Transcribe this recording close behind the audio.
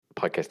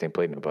podcast ain't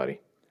played nobody.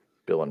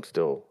 Bill, I'm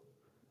still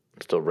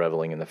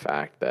reveling in the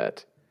fact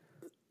that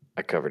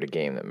I covered a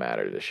game that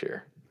mattered this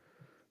year.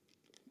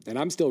 And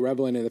I'm still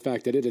reveling in the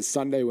fact that it is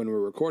Sunday when we're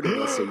recording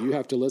this, so you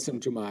have to listen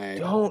to my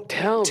Don't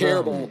tell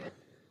terrible. them.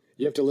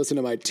 You have to listen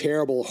to my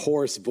terrible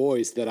hoarse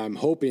voice that I'm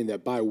hoping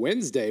that by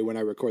Wednesday, when I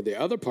record the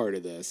other part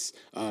of this,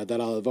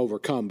 that I'll have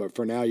overcome. But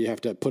for now, you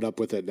have to put up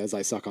with it as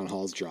I suck on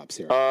Hall's drops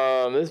here.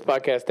 This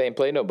podcast ain't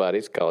play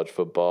nobody's college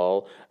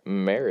football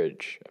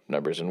marriage of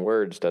numbers and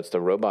words. That's the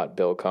robot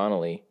Bill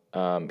Connolly.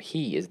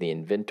 He is the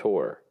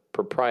inventor,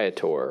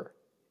 proprietor,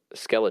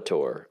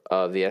 skeletor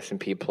of the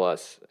S&P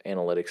Plus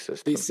analytics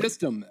system. The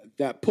system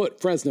that put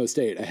Fresno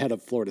State ahead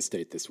of Florida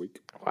State this week.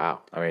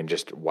 Wow. I mean,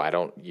 just why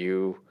don't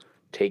you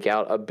take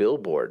out a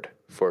billboard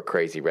for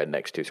crazy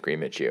rednecks to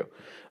scream at you?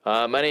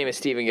 My name is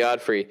Stephen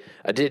Godfrey.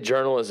 I did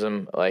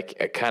journalism, like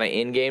a kind of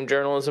in-game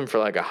journalism for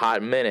like a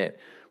hot minute.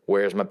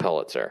 Where's my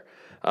Pulitzer?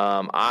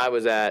 I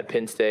was at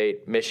Penn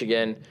State,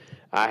 Michigan.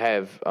 I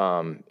have,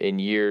 in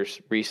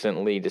years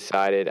recently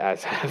decided,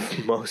 as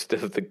have most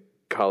of the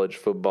college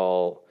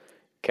football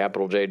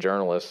capital J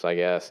journalists, I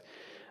guess,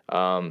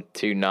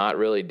 to not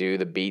really do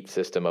the beat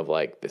system of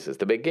like, this is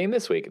the big game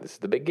this week, this is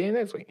the big game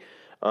next week.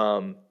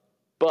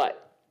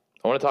 But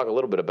I want to talk a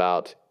little bit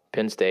about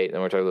Penn State, and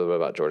then we're talking a little bit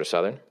about Georgia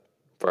Southern,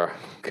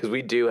 because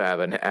we do have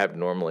an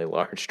abnormally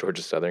large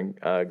Georgia Southern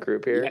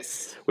group here.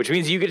 Yes. Which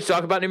means you get to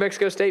talk about New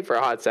Mexico State for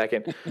a hot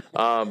second.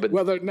 But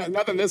Well,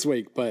 nothing this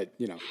week, but,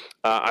 you know.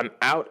 I'm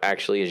out,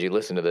 actually, as you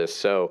listen to this.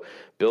 So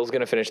Bill's going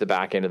to finish the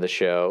back end of the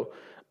show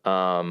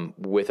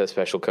with a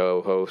special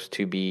co-host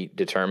to be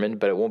determined,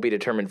 but it won't be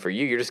determined for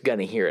you. You're just going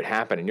to hear it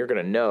happen, and you're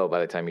going to know by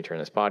the time you turn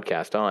this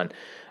podcast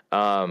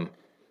on.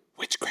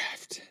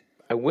 Witchcraft.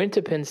 I went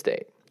to Penn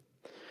State.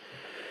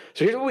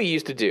 So here's what we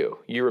used to do.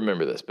 You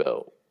remember this,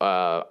 Bill.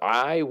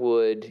 It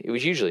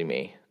was usually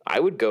me. I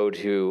would go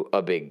to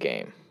a big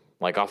game.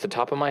 Like off the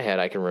top of my head,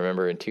 I can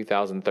remember in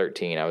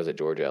 2013, I was at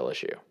Georgia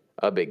LSU.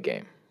 A big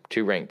game.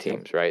 2 ranked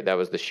teams, right? That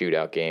was the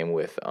shootout game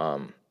with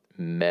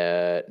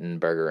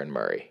Mettenberger and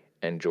Murray,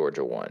 and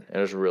Georgia won. And it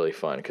was really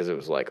fun because it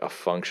was like a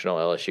functional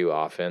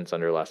LSU offense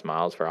under Les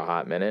Miles for a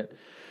hot minute.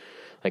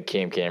 Like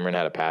Cam Cameron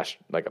had a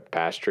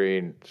pass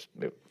tree.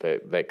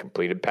 They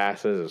completed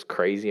passes. It was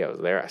crazy. I was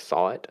there. I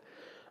saw it.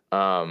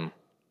 And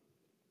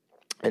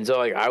so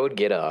like I would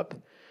get up.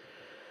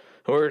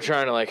 We were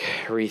trying to like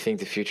rethink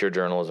the future of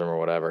journalism or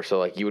whatever. So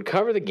like you would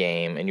cover the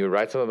game and you would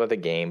write something about the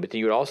game, but then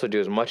you would also do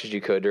as much as you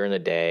could during the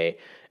day.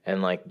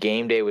 And like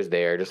game day was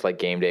there, just like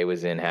game day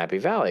was in Happy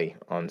Valley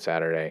on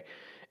Saturday.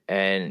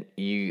 And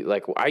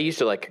I used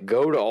to like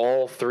go to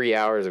all 3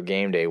 hours of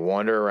game day,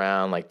 wander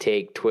around, like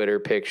take Twitter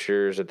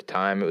pictures. At the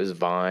time it was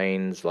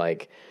Vines,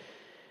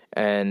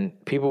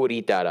 and people would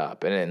eat that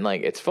up. And then,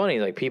 like, it's funny,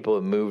 like, people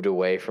have moved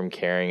away from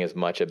caring as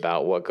much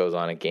about what goes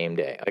on at game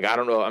day. Like, I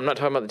don't know. I'm not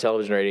talking about the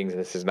television ratings.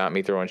 This is not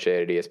me throwing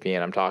shade at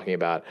ESPN. I'm talking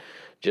about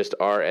just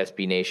our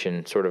SB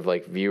Nation sort of,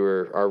 like,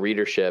 our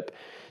readership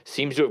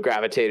seems to have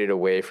gravitated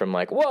away from,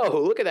 like, whoa,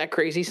 look at that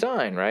crazy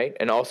sign, right?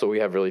 And also we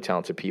have really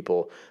talented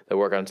people that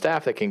work on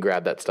staff that can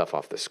grab that stuff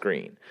off the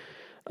screen.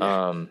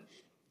 Yeah.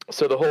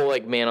 So the whole,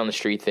 like, man on the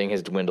street thing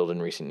has dwindled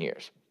in recent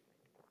years.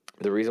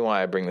 The reason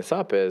why I bring this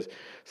up is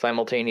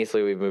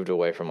simultaneously we've moved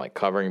away from like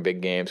covering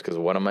big games, because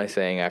what am I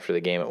saying after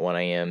the game at 1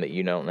 a.m. that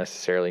you don't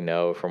necessarily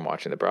know from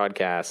watching the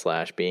broadcast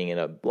 / being in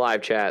a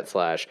live chat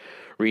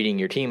 / reading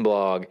your team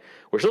blog?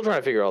 We're still trying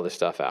to figure all this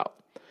stuff out.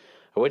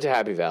 I went to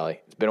Happy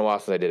Valley. It's been a while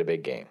since I did a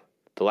big game.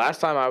 The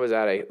last time I was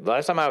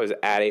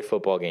at a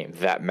football game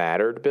that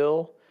mattered,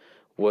 Bill,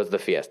 was the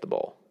Fiesta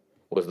Bowl.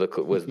 Was the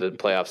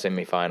playoff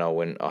semifinal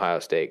when Ohio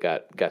State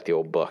got the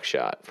old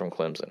buckshot from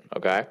Clemson.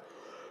 Okay,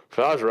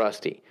 so I was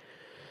rusty.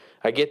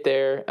 I get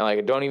there, and, like,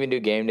 I don't even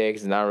do game day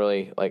because it's not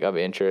really, like, of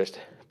interest.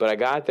 But I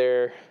got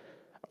there.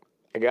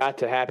 I got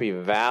to Happy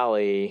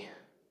Valley.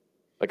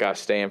 Like, I was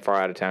staying far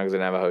out of town because I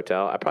didn't have a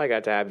hotel. I probably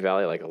got to Happy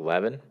Valley at, like,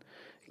 11.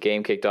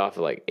 Game kicked off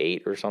at, like,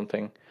 8 or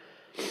something.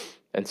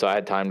 And so I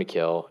had time to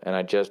kill, and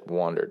I just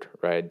wandered,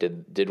 right?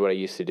 Did what I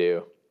used to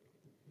do.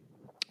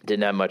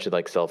 Didn't have much of,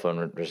 like, cell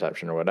phone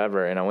reception or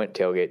whatever. And I went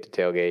tailgate to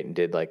tailgate and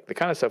did, like, the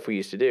kind of stuff we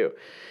used to do.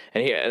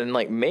 And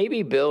like,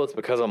 maybe, Bill, it's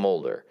because I'm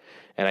older.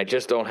 And I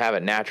just don't have a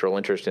natural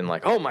interest in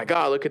like, oh my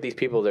God, look at these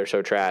people. They're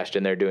so trashed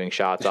and they're doing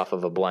shots off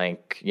of a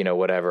blank, you know,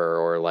 whatever.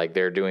 Or like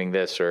they're doing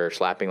this or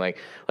slapping like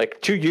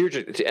 2 years.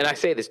 And I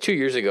say this 2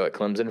 years ago at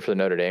Clemson for the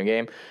Notre Dame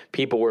game,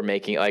 people were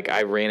making like,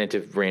 I ran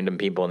into random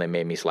people and they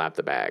made me slap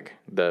the bag,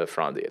 the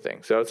Franzia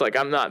thing. So it's like,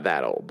 I'm not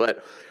that old,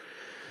 but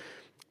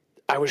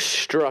I was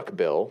struck,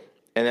 Bill.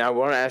 And I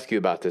want to ask you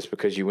about this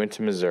because you went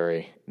to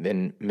Missouri.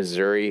 Then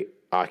Missouri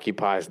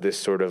occupies this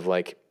sort of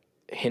like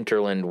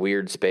hinterland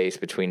weird space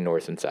between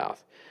north and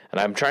south. And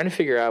I'm trying to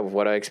figure out if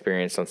what I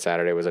experienced on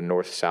Saturday was a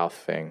north-south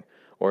thing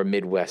or a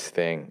Midwest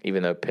thing,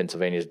 even though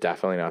Pennsylvania is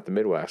definitely not the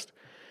Midwest.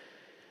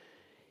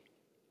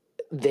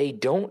 They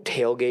don't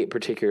tailgate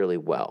particularly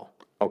well,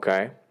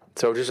 okay?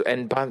 So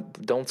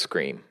don't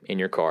scream in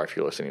your car if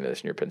you're listening to this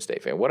and you're a Penn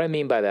State fan. What I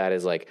mean by that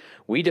is like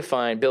we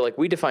define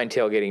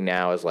tailgating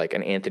now as like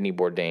an Anthony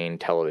Bourdain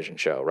television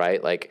show,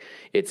 right? Like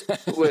it's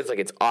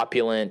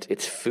opulent,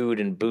 it's food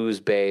and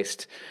booze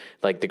based.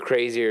 Like the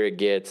crazier it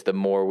gets, the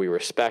more we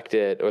respect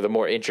it, or the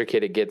more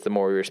intricate it gets, the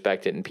more we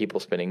respect it, and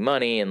people spending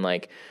money. And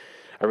like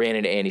I ran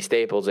into Andy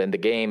Staples in the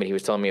game, and he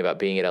was telling me about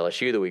being at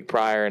LSU the week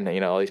prior,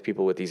 and all these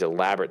people with these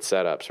elaborate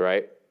setups,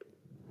 right?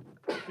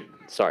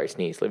 Sorry,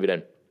 sneeze, leave it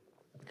in.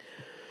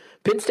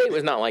 Penn State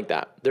was not like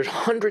that. There's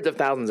hundreds of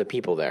thousands of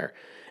people there,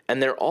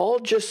 and they're all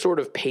just sort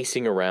of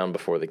pacing around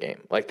before the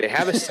game. Like they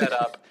have a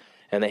setup,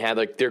 and they have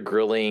like they're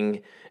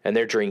grilling and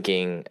they're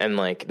drinking, and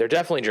like they're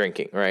definitely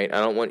drinking, right?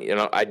 I don't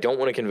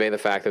want to convey the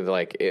fact that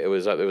like it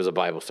was a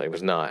Bible study. It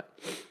was not,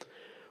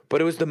 but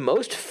it was the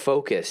most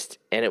focused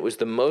and it was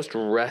the most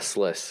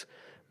restless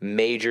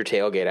major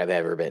tailgate I've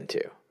ever been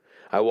to.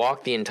 I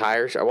walked around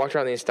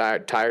the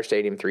entire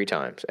stadium 3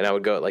 times, and I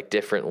would go at like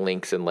different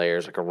links and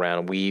layers, like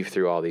around, weave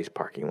through all these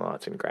parking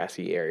lots and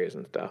grassy areas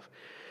and stuff.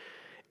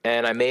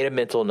 And I made a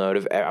mental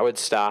note I would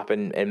stop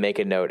and make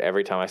a note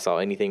every time I saw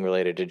anything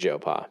related to Joe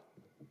Pa.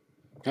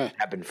 It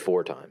happened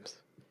 4 times.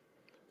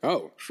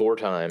 Oh. 4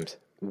 times,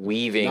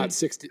 weaving. Not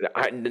 60.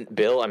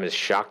 Bill, I'm as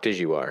shocked as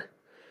you are.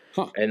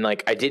 Huh. And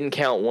like, I didn't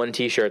count one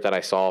T-shirt that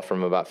I saw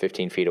from about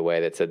 15 feet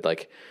away that said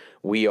like,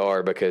 "We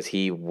are because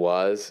he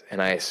was," and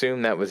I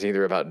assume that was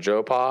either about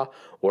Joe Pa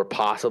or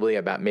possibly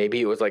about maybe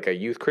it was like a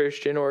youth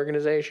Christian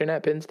organization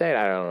at Penn State.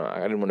 I don't know.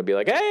 I didn't want to be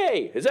like,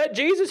 "Hey, is that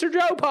Jesus or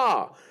Joe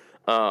Pa?"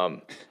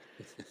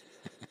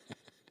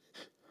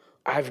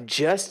 I've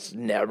just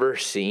never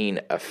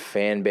seen a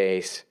fan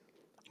base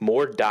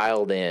more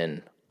dialed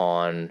in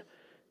on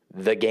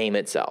the game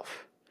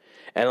itself.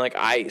 And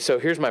like so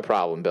here's my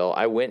problem, Bill.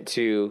 I went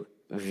to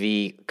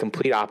the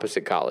complete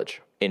opposite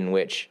college in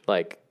which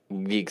like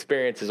the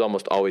experience is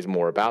almost always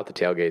more about the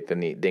tailgate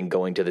than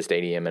going to the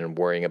stadium and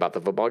worrying about the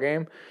football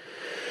game.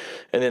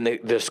 And then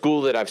the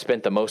school that I've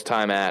spent the most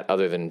time at,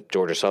 other than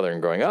Georgia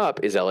Southern growing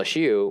up, is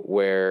LSU,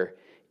 where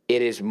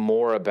it is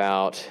more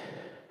about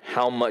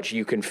how much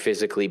you can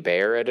physically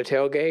bear at a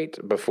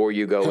tailgate before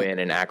you go in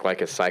and act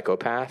like a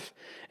psychopath.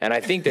 And I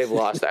think they've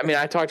lost. I mean,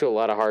 I talked to a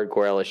lot of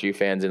hardcore LSU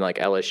fans and like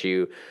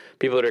LSU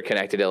people that are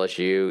connected to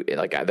LSU,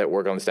 like that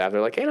work on the staff. They're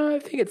like, I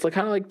think it's like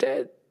kind of like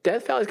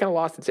Death Valley's kind of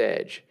lost its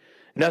edge.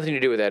 Nothing to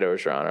do with Ed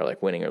Orgeron or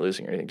like winning or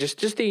losing or anything.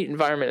 Just the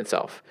environment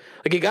itself.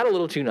 Like it got a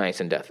little too nice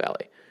in Death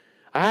Valley.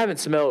 I haven't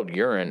smelled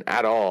urine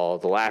at all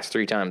the last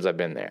 3 times I've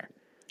been there.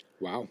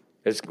 Wow.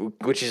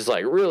 Which is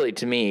like really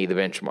to me the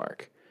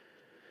benchmark.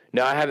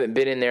 Now I haven't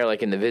been in there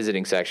like in the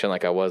visiting section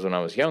like I was when I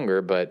was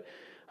younger, but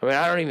I mean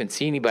I don't even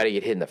see anybody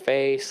get hit in the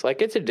face.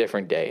 Like it's a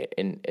different day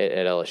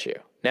at LSU.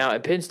 Now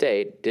at Penn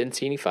State, didn't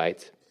see any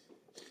fights,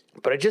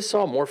 but I just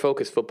saw more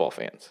focused football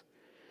fans.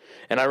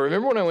 And I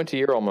remember when I went to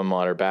your alma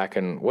mater back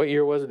in, what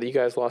year was it that you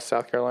guys lost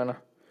South Carolina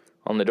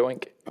on the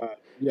doink?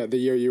 Yeah, the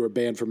year you were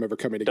banned from ever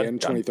coming again,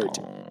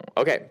 2013.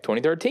 Okay,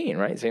 2013,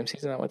 right? Same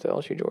season I went to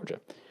LSU, Georgia.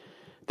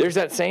 There's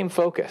that same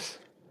focus.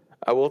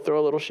 I will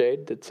throw a little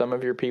shade that some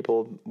of your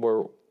people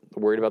were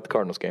worried about the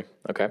Cardinals game,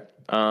 okay?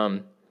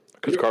 Because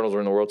the Cardinals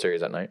were in the World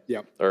Series that night.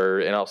 Yep.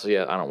 And also,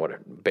 I don't know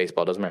what,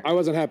 baseball doesn't matter. I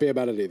wasn't happy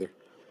about it either.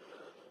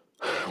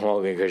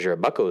 Well, because you're a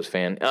Buccos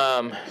fan.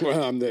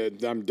 Well, I'm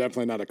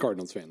definitely not a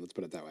Cardinals fan. Let's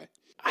put it that way.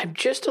 I'm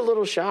just a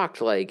little shocked.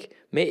 Like,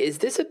 is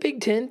this a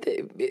Big Ten?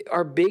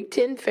 Are Big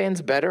Ten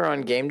fans better on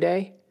game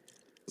day?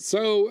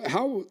 So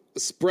how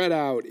spread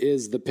out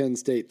is the Penn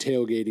State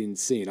tailgating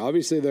scene?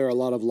 Obviously, there are a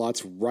lot of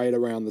lots right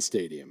around the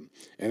stadium,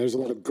 and there's a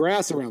lot of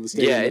grass around the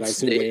stadium that I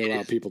assume they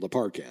allow people to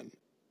park in.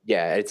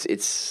 Yeah,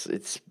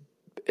 it's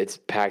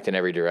packed in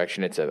every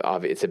direction. It's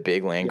a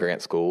big land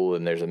grant school,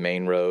 and there's a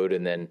main road,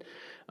 and then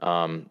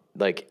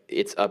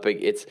it's I want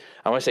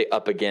to say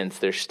up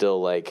against. There's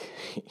still like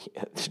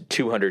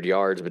 200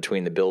 yards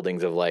between the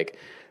buildings of like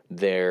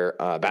their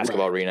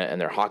basketball arena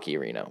and their hockey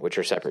arena, which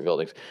are separate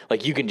buildings.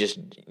 Like you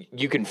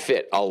can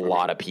fit a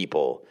lot of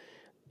people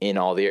in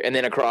all the, and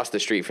then across the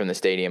street from the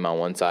stadium on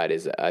one side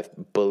is, I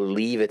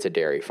believe it's a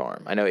dairy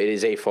farm. I know it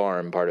is a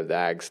farm, part of the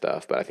ag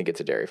stuff, but I think it's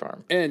a dairy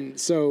farm. And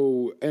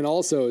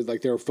also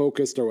like they're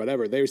focused or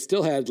whatever. They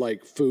still had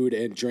like food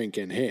and drink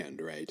in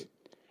hand, right?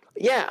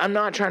 Yeah, I'm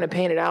not trying to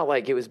paint it out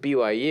like it was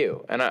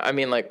BYU, and I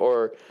mean like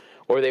or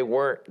they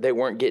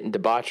weren't getting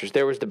debauchers.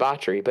 There was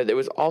debauchery, but there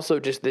was also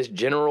just this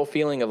general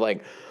feeling of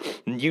like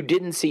you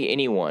didn't see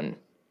anyone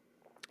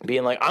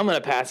being like, I'm going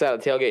to pass out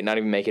at the tailgate and not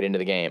even make it into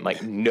the game.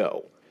 Like,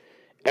 no.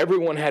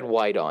 Everyone had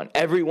white on.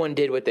 Everyone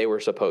did what they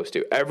were supposed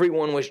to.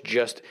 Everyone was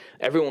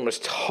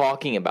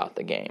talking about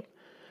the game.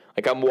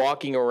 Like I'm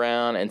walking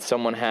around and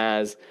someone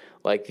has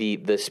like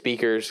the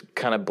speakers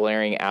kind of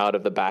blaring out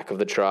of the back of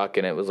the truck,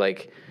 and it was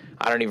like,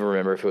 I don't even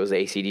remember if it was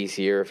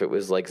AC/DC or if it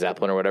was like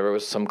Zeppelin or whatever. It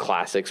was some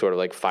classic sort of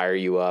like fire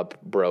you up,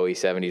 bro-y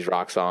 70s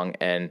rock song.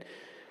 And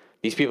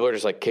these people are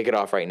just like, kick it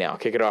off right now.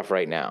 Kick it off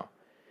right now.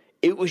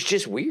 It was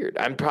just weird.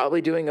 I'm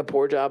probably doing a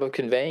poor job of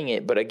conveying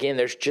it. But again,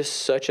 there's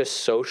just such a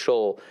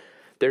social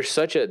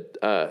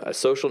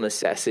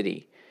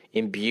necessity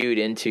imbued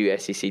into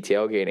SEC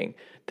tailgating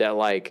that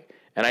like.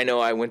 And I know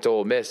I went to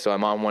Ole Miss, so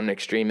I'm on one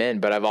extreme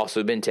end, but I've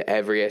also been to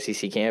every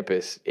SEC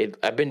campus.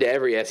 I've been to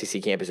every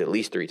SEC campus at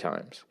least 3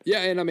 times.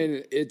 Yeah, and I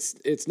mean,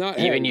 it's not...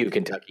 Even you,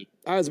 Kentucky.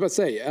 I was about to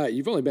say,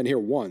 you've only been here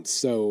once,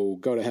 so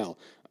go to hell.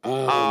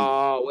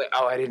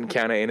 I didn't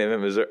count A&M in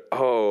Missouri.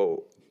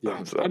 Oh,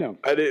 yeah, I know.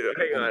 I didn't.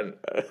 Hang on.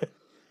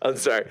 I'm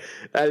sorry.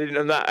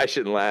 I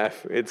shouldn't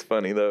laugh. It's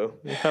funny, though.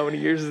 How many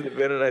years has it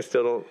been, and I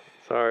still don't...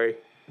 Sorry.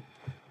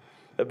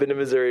 I've been to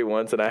Missouri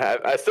once, and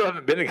I still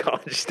haven't been to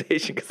College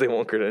Station because they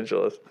won't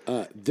credential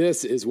us.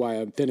 This is why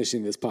I'm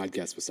finishing this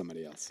podcast with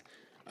somebody else.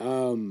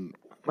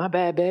 My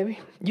bad, baby.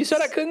 You said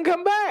I couldn't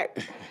come back.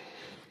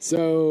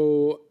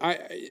 So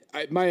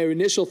my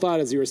initial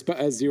thought as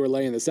you were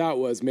laying this out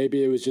was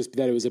maybe it was just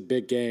that it was a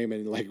big game,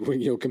 and like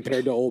when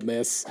compared to Ole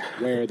Miss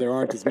where there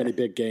aren't as many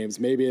big games,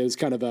 maybe it was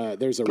kind of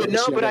there's a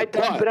ratio. But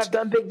I've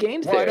done big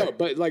games there. I know,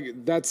 but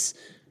like that's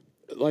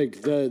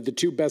like the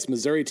 2 best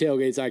Missouri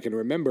tailgates I can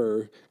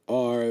remember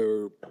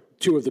are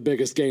 2 of the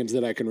biggest games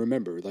that I can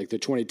remember. Like the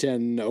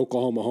 2010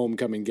 Oklahoma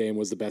homecoming game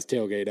was the best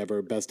tailgate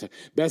ever, best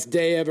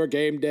day ever,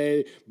 game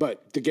day.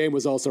 But the game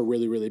was also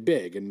really, really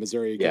big, and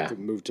Missouri got to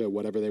move to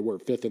whatever they were,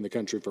 5th in the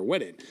country for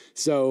winning.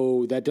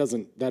 So that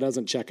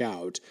doesn't check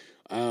out.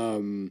 I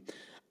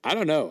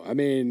don't know. I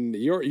mean,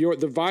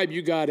 the vibe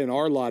you got in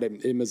our lot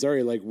in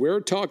Missouri, like we're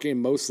talking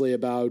mostly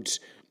about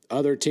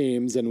other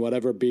teams and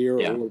whatever beer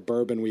or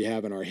bourbon we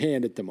have in our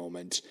hand at the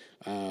moment.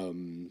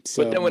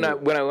 So, but then when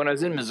I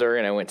was in Missouri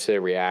and I went to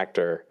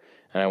Reactor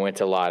and I went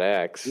to Lot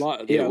X.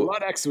 Lot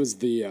X was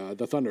the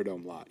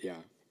Thunderdome lot. Yeah.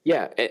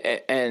 Yeah.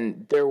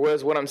 And there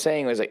was, what I'm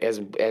saying was like,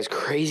 as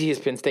crazy as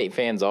Penn State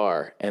fans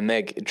are, and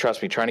they,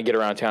 trust me, trying to get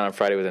around town on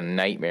Friday was a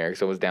nightmare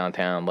because it was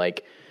downtown.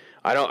 Like,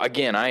 I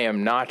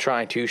am not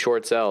trying to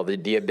short sell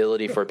the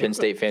ability for Penn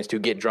State fans to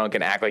get drunk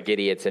and act like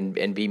idiots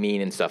and be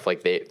mean and stuff.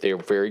 Like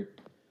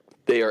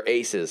they are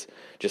aces,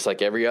 just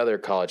like every other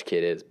college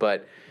kid is.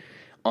 But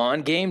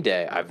on game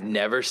day, I've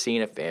never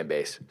seen a fan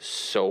base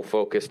so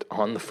focused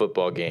on the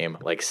football game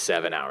like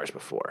 7 hours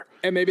before.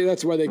 And maybe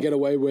that's why they get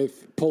away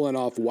with pulling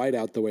off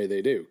whiteout the way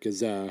they do.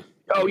 Because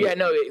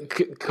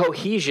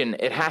cohesion.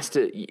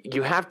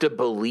 You have to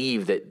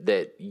believe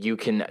that you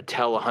can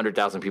tell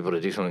 100,000 people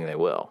to do something they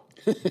will.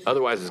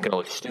 Otherwise, it's going to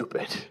look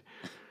stupid.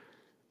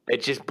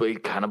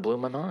 It kind of blew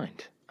my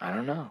mind. I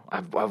don't know.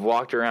 I've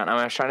walked around.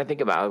 I was trying to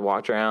think about it. I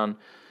walked around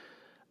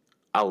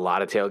a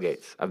lot of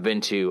tailgates. I've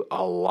been to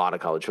a lot of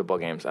college football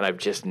games, and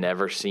I've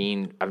never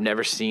seen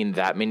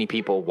that many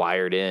people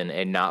wired in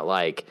and not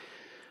like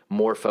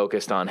more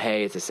focused on,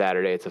 hey, it's a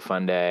Saturday, it's a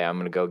fun day, I'm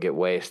going to go get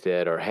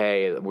wasted, or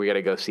hey, we got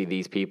to go see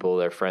these people,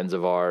 they're friends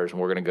of ours, and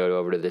we're going to go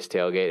over to this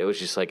tailgate. It was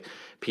just like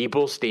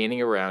people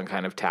standing around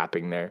kind of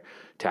tapping their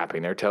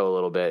toe a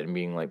little bit and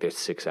being like, there's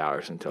 6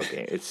 hours until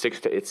game. It's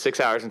 6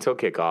 hours until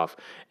kickoff,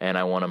 and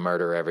I want to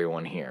murder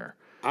everyone here.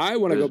 I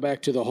want to go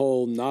back to the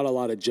whole not a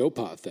lot of Joe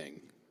Pa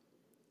thing.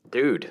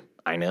 Dude,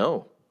 I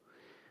know.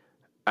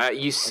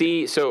 You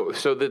see, so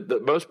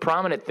the most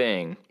prominent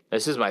thing,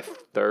 this is my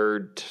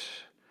third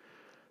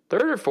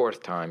or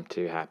fourth time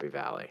to Happy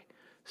Valley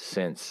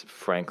since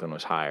Franklin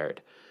was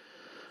hired.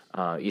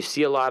 You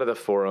see a lot of the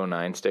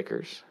 409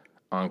 stickers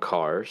on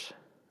cars,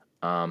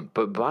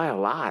 but by a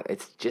lot,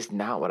 it's just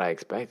not what I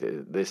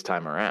expected this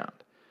time around.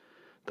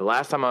 The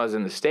last time I was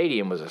in the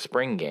stadium was a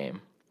spring game,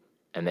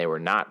 and they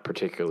were not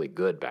particularly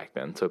good back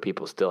then, so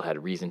people still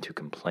had reason to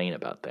complain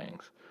about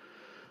things.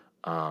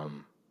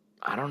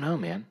 I don't know,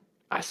 man.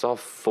 I saw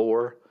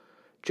 4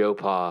 Joe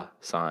Pa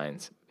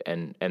signs,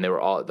 and they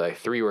were all, like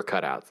 3 were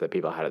cutouts that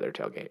people had at their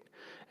tailgate,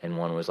 and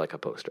 1 was like a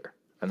poster,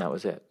 and that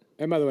was it.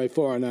 And by the way,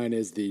 409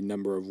 is the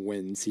number of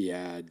wins he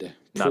had.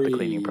 Not the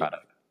cleaning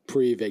product.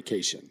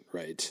 Pre-vacation,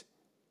 right?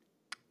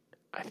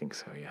 I think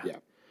so, yeah. Yeah.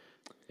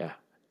 Yeah.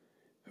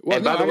 Well,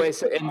 and by the way,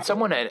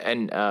 someone,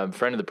 and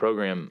friend of the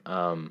program,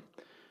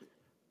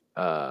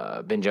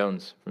 Ben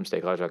Jones from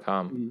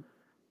StateCollege.com, mm-hmm.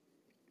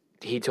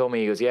 He told me,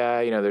 he goes,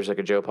 yeah, there's like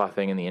a Joe Pa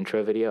thing in the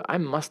intro video. I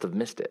must have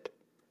missed it.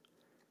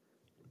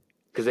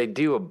 Because they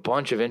do a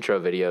bunch of intro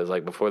videos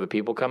like before the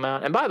people come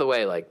out. And by the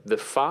way, like the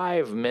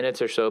 5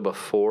 minutes or so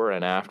before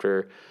and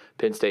after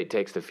Penn State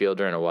takes the field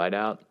during a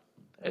whiteout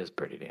is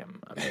pretty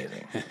damn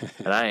amazing.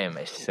 And I am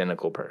a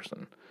cynical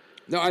person.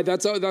 No,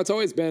 that's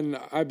always been,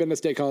 I've been to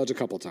State College a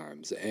couple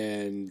times.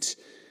 And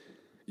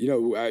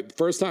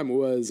first time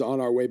was on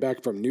our way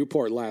back from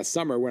Newport last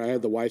summer when I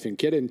had the wife and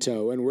kid in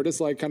tow, and we're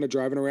just like kind of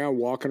driving around,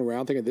 walking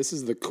around thinking this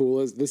is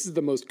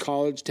the most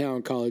college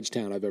town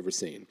I've ever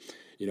seen.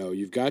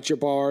 You've got your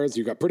bars,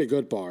 you've got pretty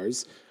good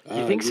bars.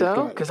 You think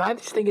so? Because I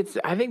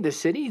think the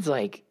city's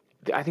like,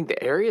 I think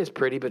the area is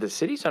pretty, but the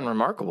city's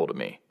unremarkable to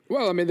me.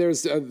 Well, I mean,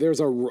 there's a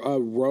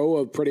row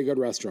of pretty good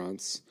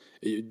restaurants,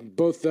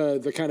 both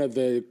the kind of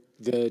the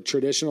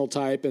traditional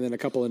type, and then a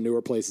couple of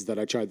newer places that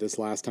I tried this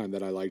last time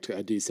that I liked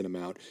a decent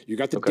amount. You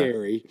got the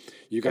dairy,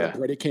 you got a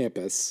pretty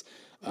campus.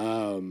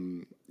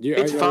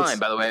 It's fine,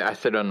 by the way. I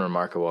said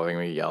unremarkable. I think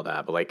we yelled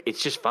at, but like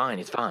it's just fine.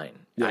 It's fine.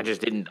 I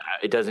just didn't.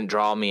 It doesn't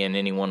draw me in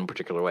any one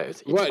particular way.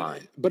 It's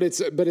fine. But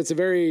it's a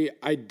very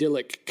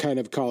idyllic kind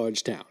of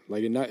college town.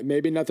 Like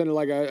maybe nothing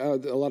like a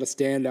lot of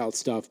standout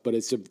stuff, but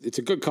it's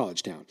a good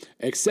college town.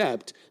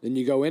 Except then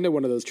you go into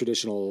one of those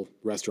traditional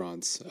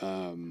restaurants.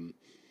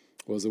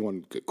 What was the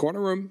one? Corner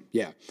Room?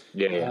 Yeah.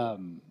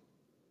 And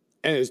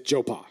it's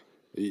Joe Pa.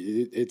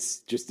 It's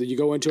just that you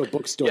go into a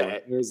bookstore. Yeah.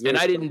 And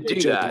I didn't do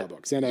Joe that. Pa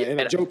books and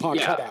a Joe Pa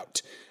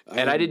cutout.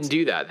 And I didn't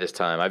do that this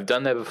time. I've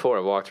done that before.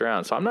 I've walked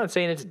around. So I'm not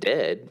saying it's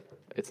dead.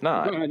 It's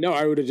not. No,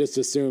 I would have just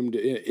assumed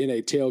in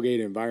a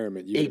tailgate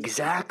environment.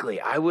 Exactly.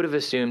 I would have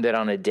assumed that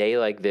on a day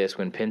like this,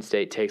 when Penn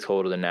State takes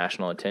hold of the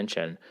national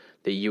attention,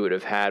 that you would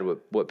have had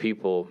what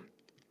people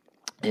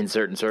in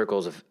certain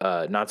circles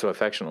not so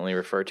affectionately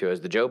refer to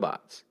as the Joe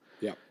Bots.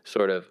 Yeah.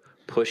 Sort of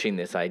pushing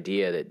this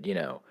idea that,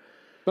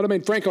 But I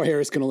mean, Franco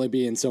Harris can only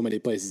be in so many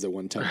places at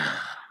one time.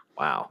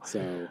 Wow.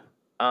 So.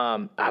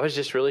 I was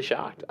just really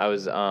shocked. I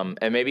was,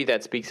 and maybe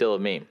that speaks ill of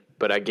me.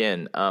 But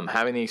again,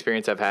 having the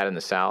experience I've had in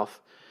the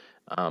South,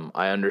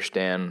 I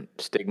understand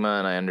stigma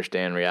and I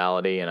understand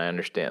reality and I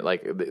understand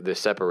like the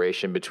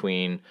separation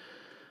between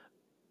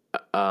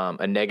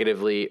a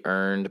negatively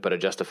earned but a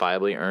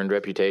justifiably earned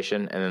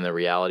reputation and then the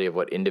reality of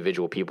what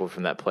individual people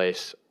from that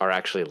place are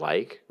actually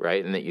like,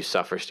 right? And that you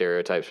suffer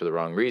stereotypes for the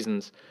wrong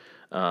reasons.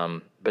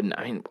 But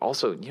I mean,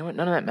 also, you know what?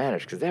 None of that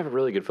matters because they have a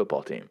really good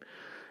football team.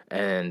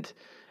 And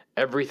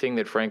everything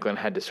that Franklin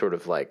had to sort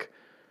of like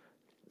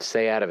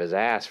say out of his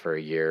ass for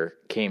a year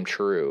came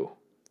true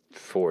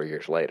 4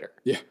 years later.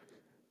 Yeah.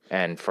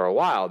 And for a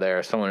while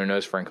there, someone who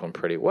knows Franklin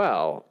pretty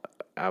well,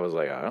 I was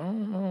like, I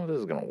don't know if this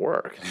is going to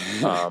work.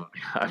 I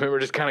remember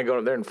just kind of going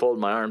up there and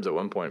folding my arms at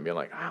one point and being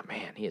like, oh,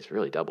 man, he is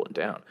really doubling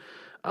down.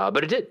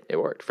 But it did. It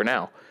worked for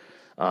now.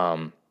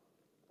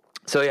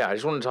 So, yeah, I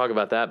just want to talk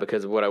about that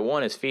because what I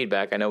want is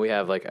feedback. I know we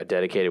have like a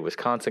dedicated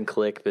Wisconsin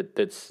clique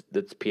that's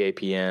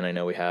PAPN. I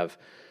know we have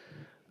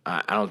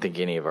I don't think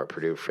any of our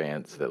Purdue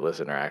fans that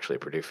listen are actually a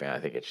Purdue fan. I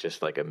think it's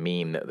just like a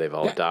meme that they've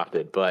all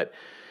adopted. But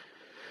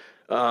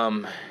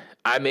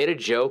I made a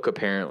joke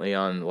apparently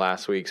on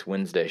last week's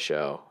Wednesday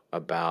show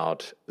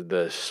about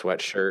the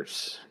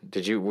sweatshirts.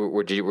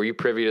 Were you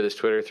privy to this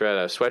Twitter thread?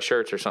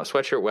 Sweatshirts or something,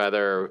 sweatshirt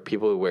weather,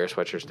 people who wear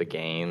sweatshirts to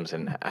games,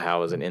 and how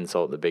it was an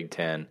insult to the Big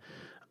Ten.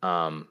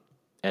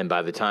 And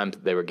by the time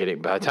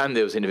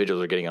those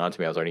individuals were getting on to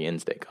me, I was already in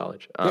State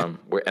College,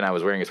 and I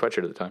was wearing a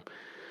sweatshirt at the time.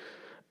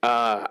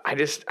 I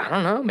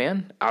don't know,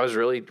 man. I was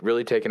really,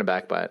 really taken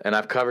aback by it. And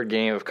I've covered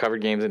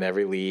games in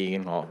every league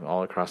and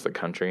all across the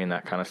country and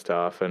that kind of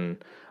stuff. And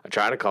I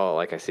try to call it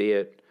like I see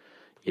it.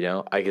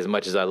 Like as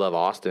much as I love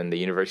Austin, the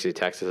University of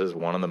Texas is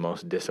one of the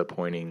most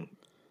disappointing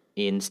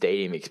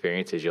in-stadium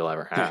experiences you'll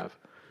ever have,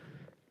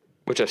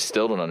 which I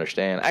still don't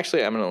understand.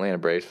 Actually, I'm an Atlanta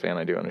Braves fan.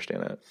 I do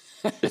understand that.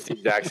 It's the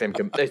exact same.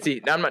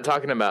 I'm not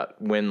talking about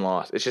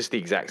win-loss. It's just the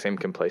exact same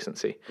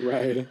complacency.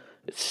 Right.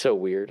 It's so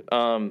weird.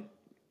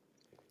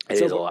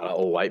 It is a lot of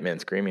old white men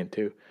screaming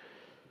too.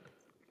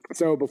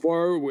 So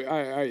before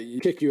I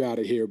kick you out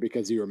of here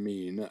because you're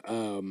mean,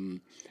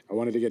 I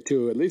wanted to get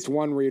to at least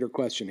one reader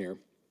question here.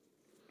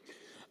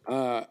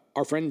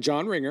 Our friend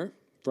John Ringer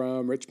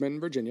from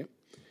Richmond, Virginia,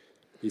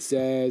 he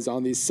says,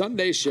 on the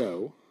Sunday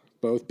show,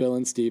 both Bill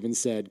and Steven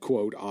said,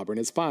 quote, Auburn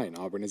is fine.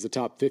 Auburn is a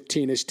top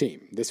 15-ish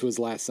team. This was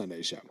last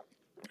Sunday's show.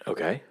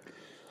 Okay.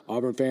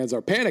 Auburn fans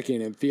are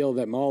panicking and feel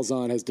that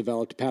Malzahn has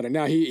developed a pattern.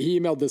 Now, he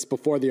emailed this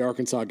before the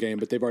Arkansas game,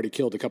 but they've already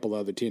killed a couple of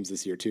other teams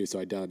this year, too, so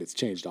I doubt it's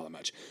changed all that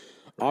much.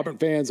 Auburn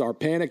fans are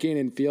panicking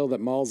and feel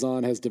that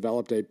Malzahn has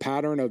developed a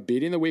pattern of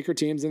beating the weaker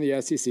teams in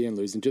the SEC and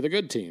losing to the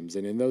good teams.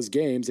 And in those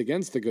games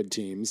against the good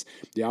teams,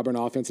 the Auburn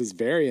offense is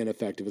very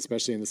ineffective,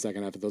 especially in the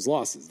second half of those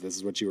losses. This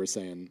is what you were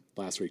saying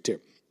last week, too.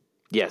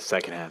 Yes,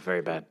 second half,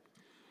 very bad.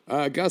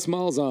 Gus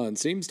Malzahn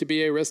seems to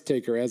be a risk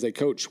taker as a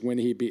coach when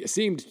he began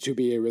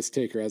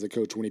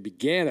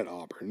at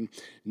Auburn.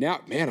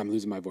 Now, man, I'm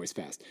losing my voice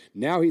fast.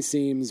 Now he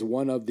seems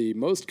one of the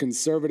most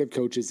conservative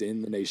coaches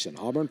in the nation.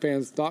 Auburn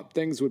fans thought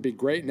things would be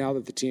great now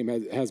that the team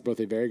has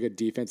both a very good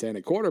defense and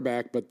a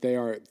quarterback, but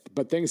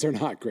things are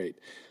not great.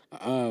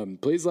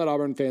 Please let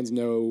Auburn fans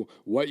know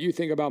what you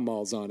think about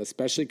Malzahn,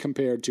 especially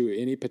compared to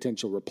any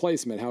potential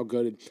replacement. How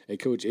good a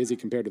coach is he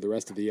compared to the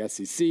rest of the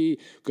SEC?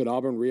 Could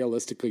Auburn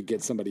realistically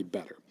get somebody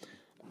better?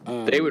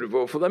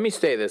 Let me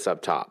say this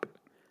up top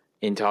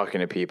in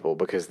talking to people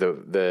because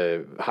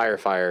the hire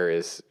fire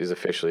is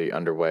officially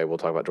underway. We'll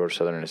talk about Georgia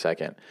Southern in a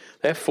second.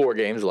 They have 4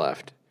 games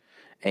left: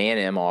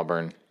 A&M,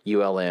 Auburn,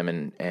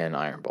 ULM, and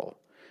Iron Bowl.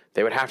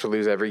 They would have to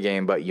lose every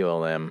game but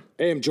ULM.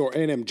 A&M,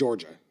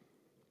 Georgia.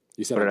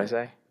 You said what did I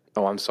say?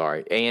 Oh, I'm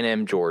sorry.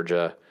 A&M,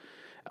 Georgia.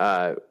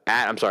 At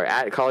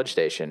College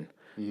Station.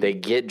 Mm-hmm. They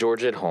get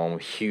Georgia at home.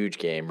 Huge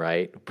game,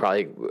 right?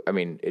 Probably,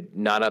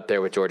 not up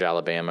there with Georgia,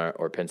 Alabama,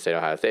 or Penn State,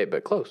 Ohio State,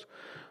 but close.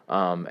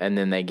 And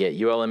then they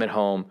get ULM at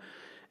home,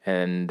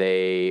 and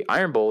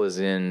Iron Bowl is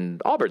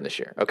in Auburn this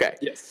year. Okay.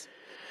 Yes.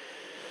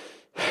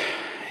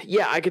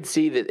 Yeah, I could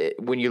see that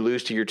when you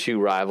lose to your 2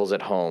 rivals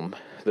at home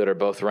that are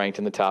both ranked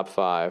in the top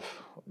 5,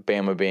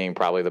 Bama being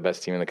probably the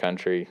best team in the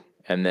country,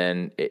 and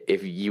then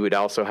if you would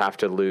also have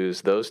to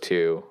lose those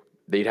 2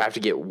 They'd have to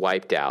get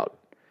wiped out,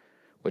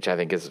 which I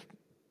think is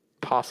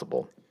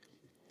possible.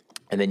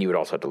 And then you would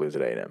also have to lose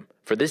at A&M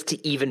for this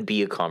to even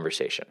be a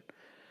conversation.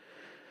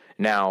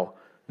 Now,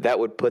 that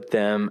would put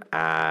them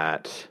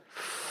at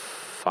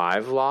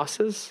 5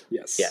 losses?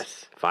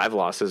 Yes. 5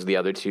 losses, the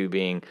other 2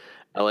 being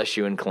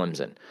LSU and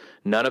Clemson.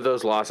 None of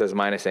those losses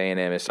minus A&M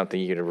is something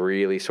you could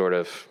really sort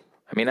of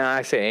 – I mean,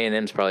 I say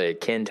A&M is probably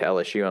akin to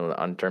LSU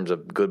on terms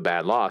of good,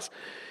 bad loss.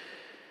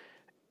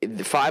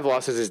 5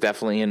 losses is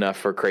definitely enough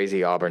for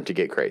crazy Auburn to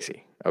get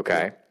crazy,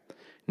 okay? Yeah.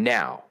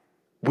 Now,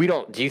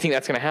 do you think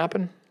that's going to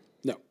happen?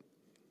 No.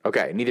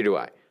 Okay, neither do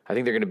I. I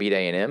think they're going to beat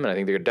A&M, and I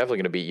think they're definitely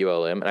going to beat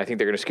ULM, and I think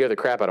they're going to scare the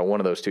crap out of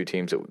one of those 2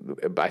 teams.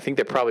 I think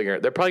they're probably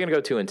going to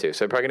go 2-2, so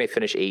they're probably going to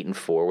finish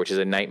 8-4, which is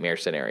a nightmare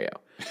scenario.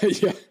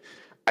 Yeah.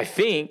 I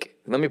think,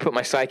 let me put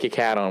my psychic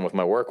hat on with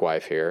my work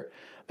wife here,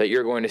 that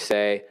you're going to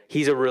say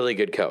he's a really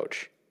good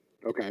coach.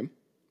 Okay.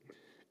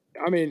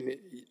 I mean,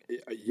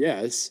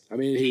 yes. I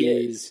mean,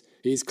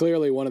 he's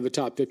clearly one of the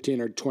top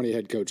 15 or 20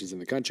 head coaches in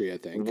the country, I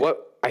think.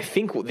 What I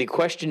think the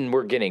question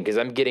we're getting, because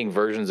I'm getting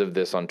versions of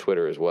this on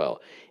Twitter as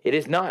well,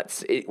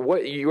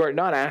 what you are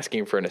not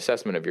asking for an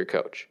assessment of your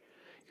coach.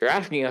 You're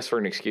asking us for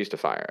an excuse to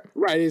fire him.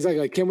 Right. He's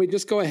like, can we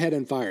just go ahead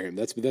and fire him?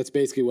 That's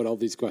basically what all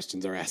these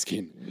questions are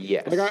asking.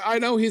 Yes. Like, I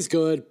know he's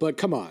good, but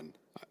come on.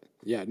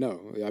 Yeah, no.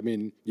 I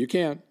mean, you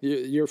can't.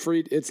 You're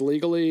free. It's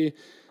legally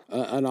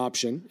an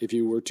option if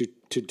you were to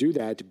do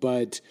that.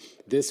 But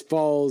this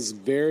falls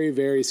very,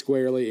 very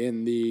squarely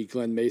in the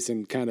Glenn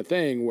Mason kind of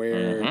thing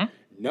where,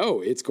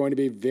 no, it's going to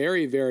be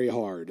very, very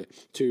hard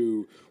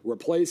to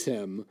replace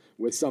him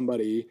with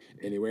somebody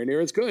anywhere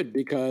near as good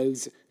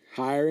because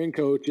hiring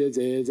coaches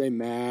is a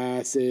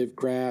massive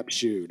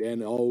crapshoot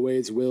and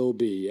always will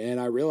be. And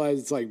I realize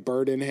it's like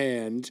bird in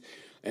hand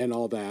and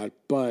all that,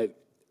 but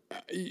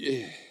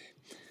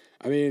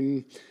I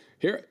mean,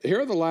 here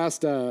are the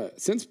last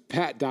since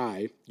Pat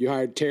Dye, you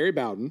hired Terry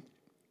Bowden,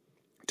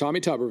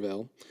 Tommy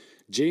Tuberville,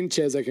 Gene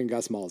Chizik, and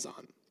Gus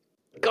Malzahn.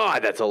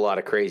 God, that's a lot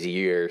of crazy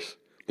years.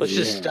 Let's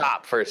just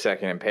stop for a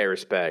second and pay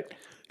respect.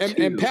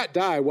 And Pat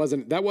Dye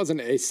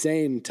wasn't a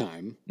sane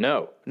time.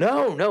 No.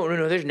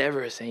 There's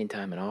never a sane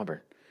time in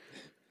Auburn.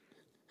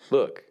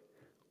 Look,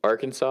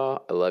 Arkansas,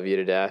 I love you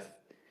to death.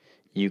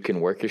 You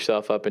can work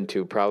yourself up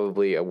into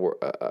probably a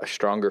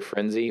stronger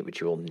frenzy, but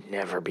you will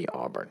never be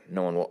Auburn.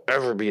 No one will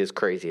ever be as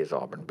crazy as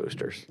Auburn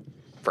boosters.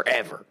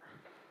 Forever.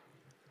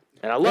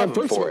 And I love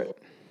them for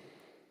it.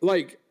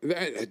 Like,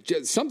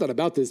 just something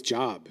about this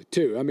job,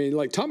 too. I mean,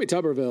 like, Tommy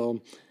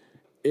Tuberville,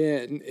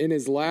 in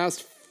his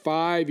last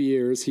 5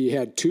 years, he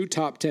had 2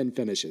 top 10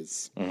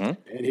 finishes, and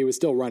he was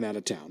still run out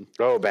of town.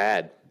 Oh,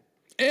 bad.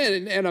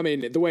 And I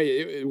mean, the way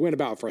it went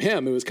about for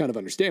him, it was kind of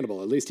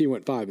understandable. At least he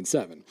went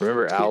 5-7.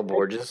 Remember Al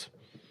Borges?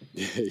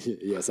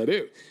 Yes, I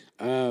do.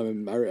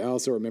 I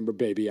also remember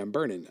Baby I'm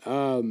Burning.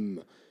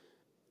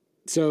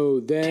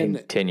 So then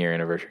 10-year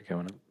anniversary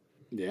coming up.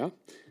 Yeah.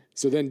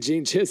 So then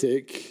Gene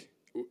Chizik,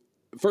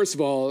 first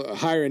of all,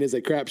 hiring is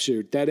a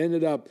crapshoot. That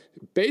ended up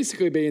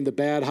basically being the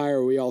bad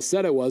hire we all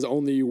said it was,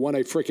 only you won a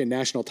freaking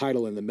national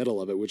title in the middle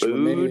of it, which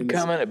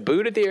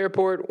booed at the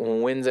airport,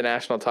 wins a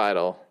national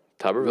title.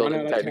 Tuberville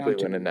didn't technically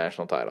win a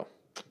national title.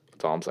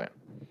 That's all I'm saying.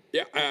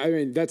 Yeah, I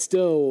mean, that's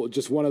still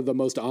just one of the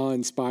most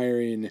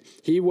awe-inspiring.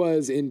 He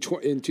was in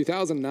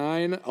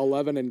 2009,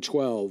 11, and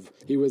 12.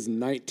 He was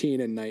 19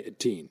 and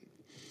 19.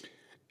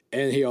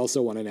 And he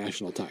also won a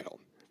national title.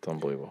 It's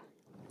unbelievable.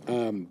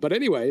 But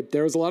anyway,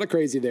 there was a lot of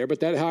crazy there.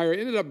 But that hire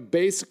ended up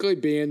basically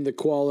being the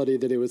quality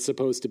that it was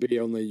supposed to be,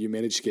 only you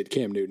managed to get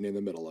Cam Newton in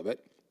the middle of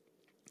it.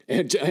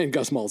 And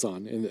Gus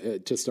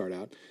Malzahn to start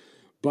out.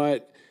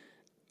 But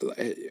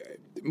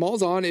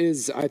Malzahn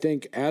is, I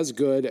think, as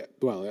good,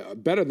 well,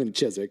 better than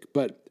Chizik,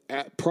 but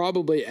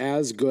probably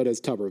as good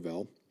as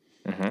Tuberville.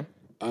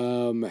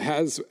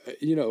 Has,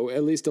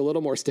 at least a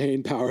little more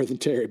staying power than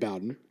Terry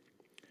Bowden,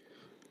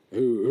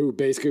 who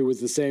basically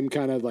was the same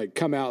kind of like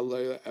come out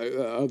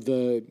of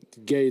the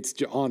gates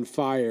on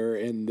fire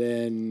and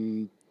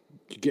then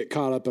get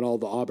caught up in all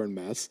the Auburn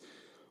mess.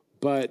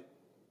 But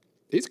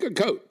he's a good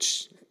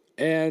coach.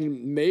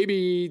 And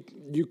maybe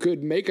you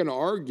could make an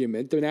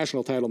argument, the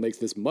national title makes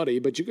this muddy,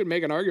 but you could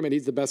make an argument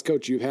he's the best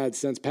coach you've had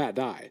since Pat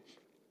Dye.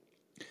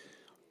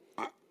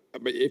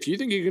 If you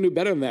think you can do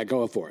better than that,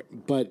 go for it.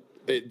 But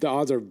the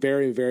odds are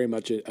very, very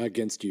much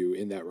against you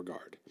in that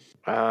regard.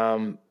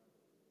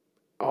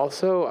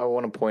 Also, I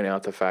want to point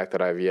out the fact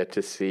that I've yet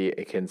to see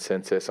a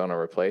consensus on a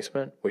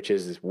replacement, which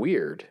is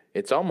weird.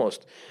 It's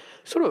almost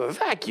sort of a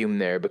vacuum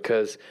there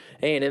because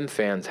A&M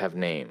fans have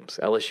names.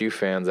 LSU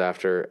fans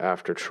after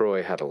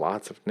Troy had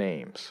lots of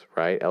names,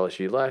 right?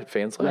 LSU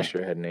fans last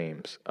year had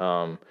names.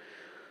 I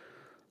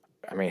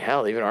mean,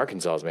 hell, even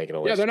Arkansas is making a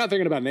list. Yeah, they're not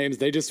thinking about names.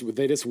 They just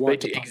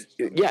want to.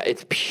 Yeah,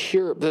 it's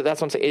pure. That's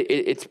what I'm saying.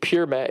 It's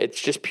pure.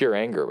 It's just pure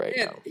anger right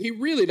now. He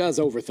really does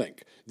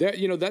overthink.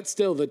 That's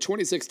still the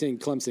 2016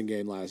 Clemson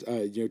game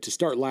to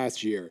start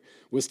last year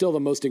was still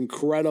the most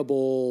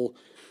incredible.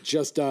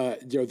 Just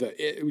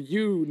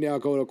you now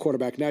go to a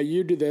quarterback. Now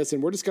you do this,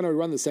 and we're just going to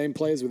run the same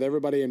plays with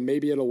everybody, and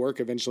maybe it'll work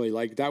eventually.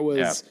 Like that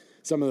was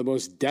some of the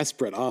most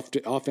desperate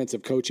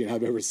offensive coaching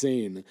I've ever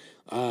seen.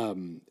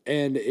 And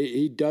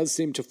he does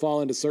seem to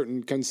fall into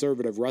certain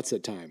conservative ruts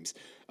at times.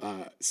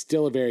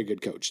 Still a very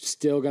good coach.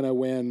 Still going to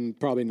win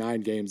probably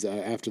 9 games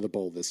after the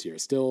bowl this year.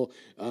 Still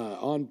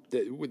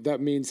that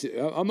means,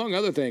 among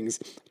other things,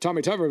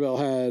 Tommy Tuberville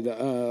had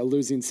a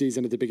losing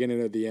season at the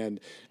beginning and the end.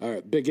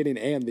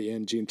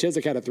 Gene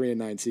Chizik had a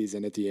 3-9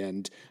 season at the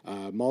end.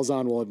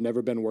 Malzahn will have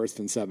never been worse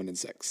than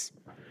 7-6.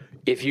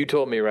 If you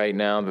told me right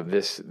now that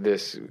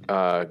this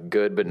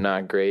good but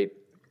not great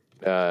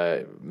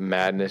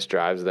madness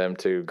drives them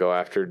to go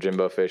after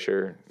Jimbo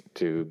Fisher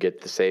to get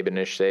the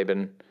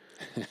Saban,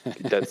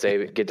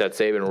 get that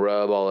Saban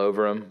rub all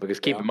over him, because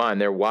keep in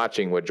mind they're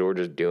watching what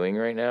Georgia's doing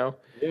right now.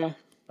 Yeah.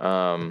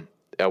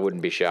 I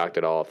wouldn't be shocked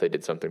at all if they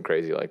did something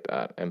crazy like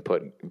that and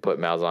put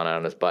Malzahn out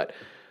on his butt.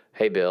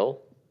 Hey, Bill,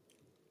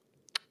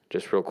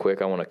 just real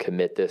quick, I want to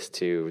commit this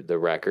to the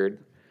record.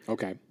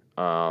 Okay.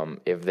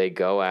 If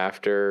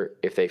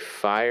they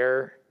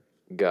fire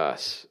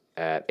Gus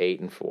at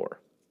 8-4,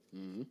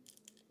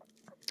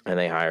 and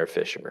they hire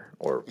Fisher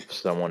or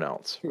someone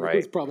else, right?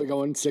 He's probably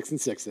going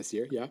 6-6 this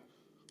year. Yeah.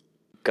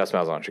 Gus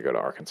Malzahn should go to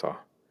Arkansas.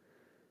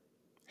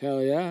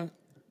 Hell yeah.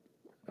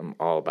 I'm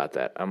all about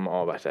that. I'm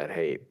all about that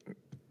hate.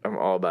 I'm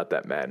all about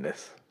that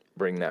madness.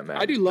 Bring that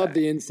madness. I do love back.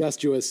 the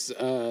incestuous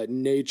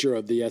nature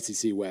of the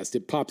SEC West.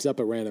 It pops up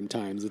at random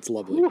times. It's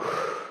lovely.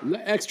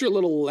 Extra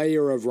little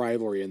layer of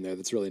rivalry in there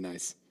that's really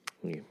nice.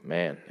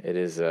 Man, it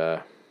is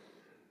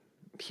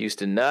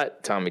Houston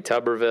Nutt, Tommy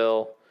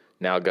Tuberville,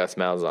 now Gus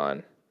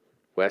Malzahn.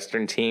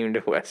 Western team to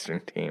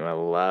Western team. I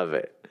love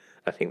it.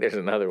 I think there's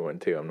another one,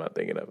 too, I'm not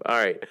thinking of. All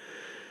right.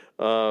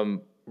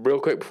 Real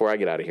quick before I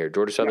get out of here,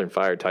 Georgia Southern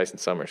fired Tyson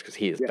Summers because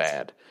he is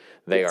bad.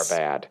 They are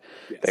bad.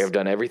 Yes. They have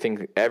done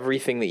everything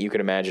that you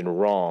can imagine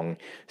wrong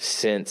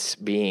since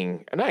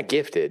being not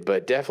gifted,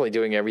 but definitely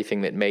doing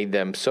everything that made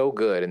them so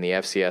good in the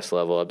FCS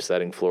level,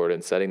 upsetting Florida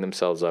and setting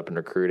themselves up in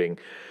recruiting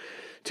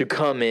to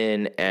come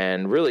in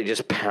and really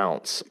just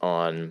pounce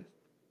on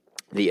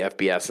the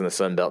FBS and the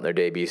Sun Belt in their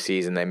debut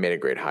season. They made a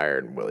great hire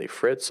in Willie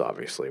Fritz.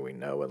 Obviously, we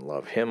know and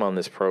love him on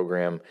this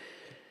program.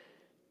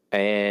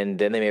 And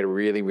then they made a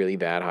really, really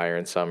bad hire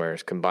in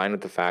Summers, combined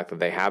with the fact that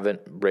they haven't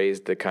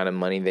raised the kind of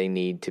money they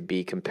need to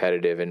be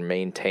competitive and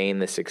maintain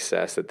the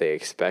success that they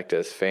expect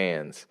as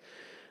fans.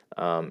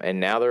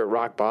 And now they're at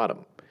rock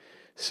bottom.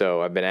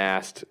 So I've been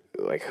asked,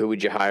 like, who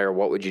would you hire?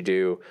 What would you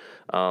do?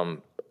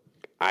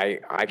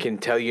 I can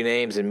tell you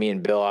names, and me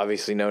and Bill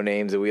obviously know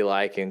names that we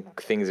like and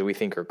things that we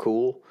think are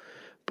cool.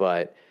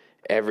 But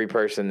every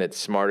person that's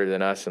smarter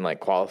than us and, like,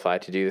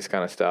 qualified to do this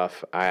kind of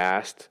stuff, I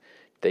asked,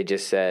 they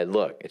just said,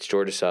 look, it's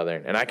Georgia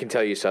Southern. And I can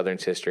tell you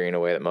Southern's history in a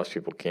way that most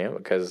people can't,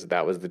 because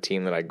that was the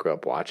team that I grew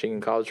up watching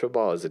in college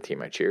football, as the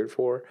team I cheered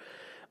for.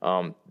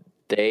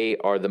 They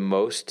are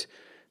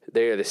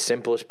the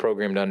simplest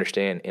program to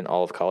understand in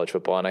all of college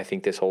football, and I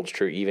think this holds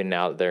true even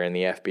now that they're in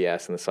the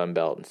FBS and the Sun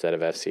Belt instead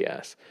of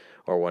FCS,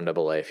 or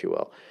 1AA, if you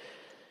will.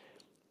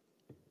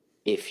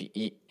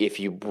 If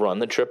you run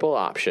the triple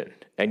option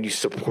and you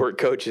support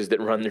coaches that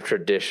run the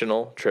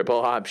traditional triple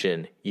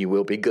option, you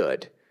will be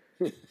good.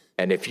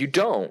 And if you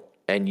don't,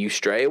 and you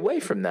stray away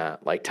from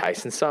that, like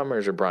Tyson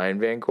Summers or Brian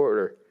Van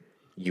Gorder,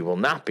 you will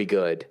not be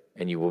good,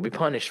 and you will be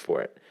punished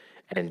for it.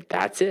 And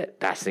that's it.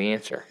 That's the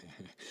answer.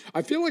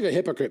 I feel like a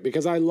hypocrite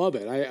because I love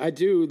it. I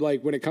do,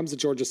 like, when it comes to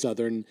Georgia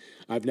Southern,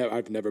 I've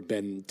never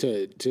been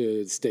to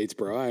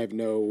Statesboro. I have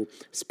no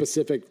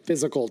specific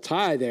physical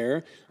tie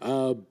there,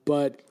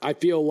 but I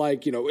feel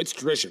like, it's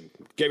tradition.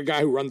 Get a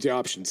guy who runs the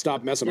option.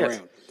 Stop messing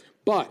around.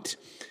 But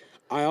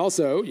I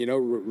also,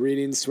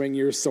 reading Swing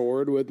Your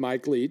Sword with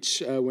Mike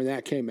Leach when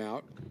that came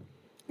out,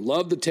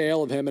 love the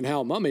tale of him and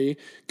Hal Mummy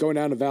going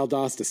down to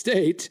Valdosta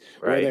State,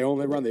 where they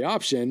only run the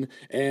option,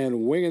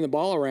 and winging the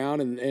ball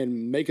around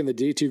and making the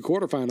D2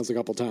 quarterfinals a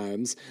couple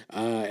times,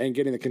 and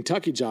getting the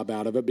Kentucky job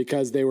out of it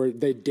because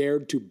they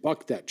dared to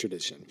buck that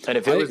tradition. And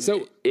if it was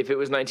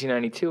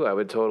 1992, I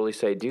would totally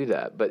say do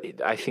that. But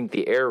I think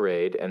the air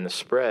raid and the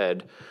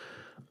spread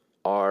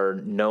they're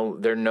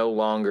no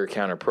longer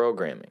counter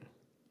programming.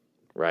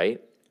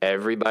 Right?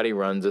 Everybody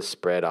runs a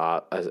spread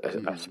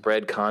a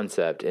spread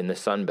concept in the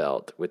Sun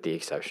Belt, with the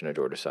exception of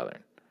Georgia Southern.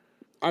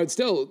 I would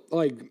still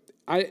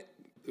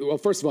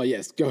first of all,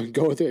 yes,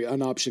 go with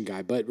an option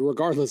guy. But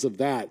regardless of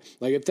that,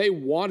 like, if they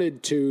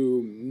wanted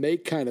to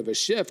make kind of a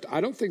shift,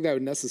 I don't think that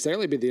would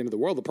necessarily be the end of the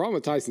world. The problem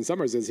with Tyson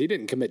Summers is he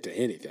didn't commit to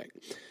anything.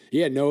 He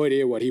had no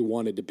idea what he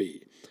wanted to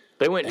be.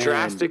 They went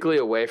drastically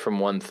away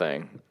from one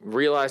thing,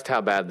 realized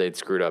how bad they'd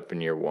screwed up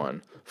in year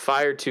one,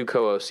 fired 2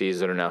 co-OCs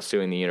that are now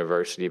suing the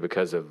university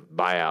because of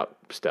buyout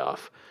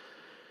stuff,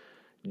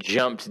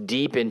 jumped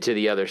deep into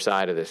the other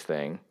side of this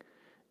thing,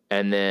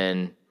 and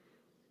then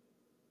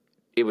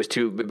it was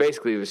too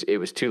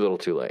little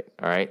too late,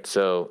 all right?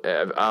 So,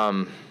 I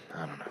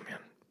don't know,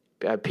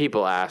 man.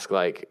 People ask,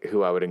 like,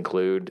 who I would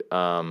include.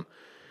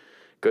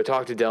 Go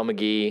talk to Del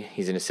McGee.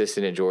 He's an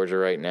assistant at Georgia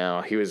right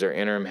now. He was their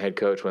interim head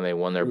coach when they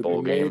won their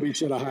bowl game. Maybe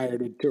should have hired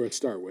him to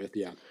start with,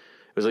 yeah.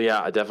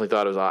 I definitely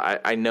thought it was.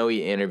 I know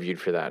he interviewed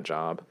for that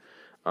job,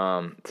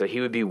 so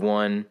he would be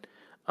one.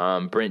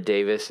 Brent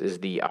Davis is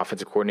the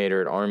offensive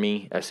coordinator at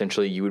Army.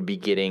 Essentially, you would be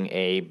getting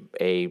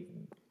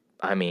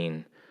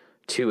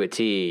to a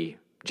T,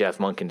 Jeff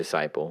Monken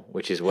disciple,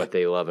 which is what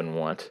they love and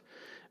want.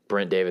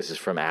 Brent Davis is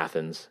from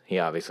Athens. He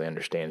obviously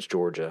understands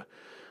Georgia.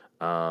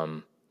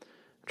 I'm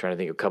trying to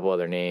think of a couple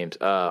other names.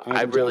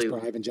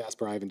 Ivan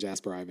Jasper.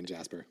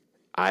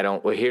 I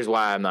don't. Well, here's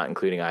why I'm not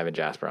including Ivan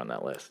Jasper on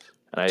that list.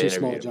 And I Too interviewed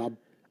small a him. job.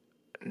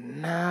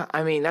 Nah,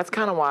 I mean, that's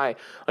kind of why,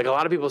 like, a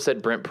lot of people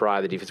said Brent Pry,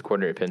 the defensive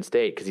coordinator at Penn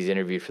State, because he's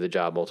interviewed for the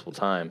job multiple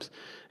times,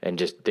 and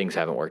just things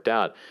haven't worked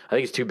out. I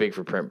think it's too big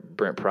for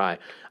Brent Pry.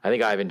 I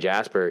think Ivan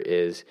Jasper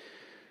is,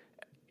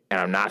 and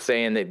I'm not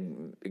saying that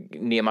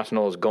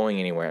Niumatalolo is going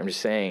anywhere. I'm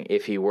just saying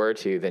if he were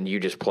to, then you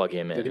just plug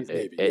him in.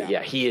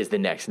 Yeah, he is the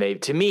next Navy.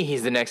 To me,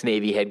 he's the next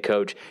Navy head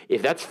coach.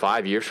 If that's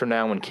 5 years from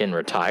now when Ken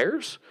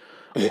retires,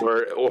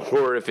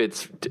 or if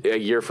it's a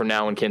year from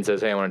now when Ken says,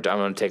 hey, I'm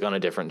going to take on a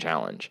different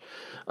challenge.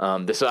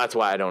 So that's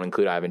why I don't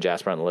include Ivan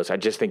Jasper on the list. I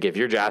just think if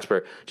you're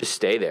Jasper, just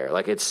stay there.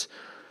 Like, it's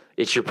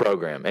your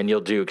program, and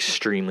you'll do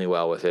extremely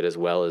well with it, as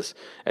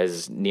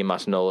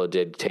Niumatalolo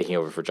did taking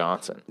over for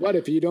Johnson. What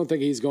if you don't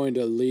think he's going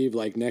to leave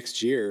like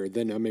next year?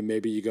 Then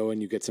maybe you go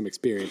and you get some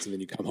experience, and then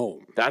you come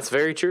home. That's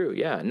very true.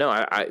 Yeah, no,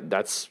 I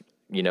that's,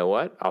 you know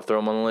what? I'll throw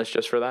him on the list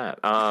just for that.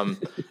 I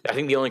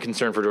think the only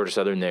concern for Georgia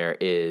Southern there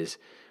is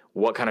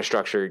what kind of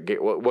structure,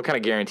 what kind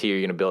of guarantee are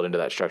you going to build into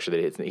that structure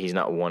that he's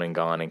not one and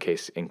gone in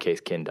case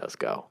Ken does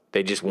go?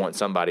 They just want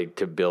somebody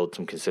to build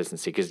some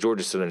consistency, because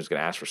Georgia Southern is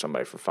going to ask for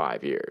somebody for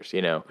 5 years,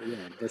 you know? Yeah,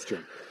 that's true.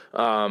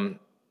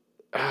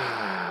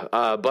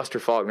 Buster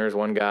Faulkner is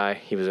one guy.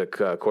 He was a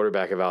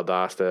quarterback of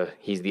Valdosta.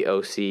 He's the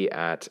OC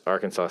at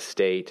Arkansas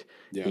State.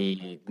 Yeah.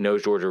 He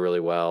knows Georgia really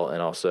well,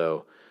 and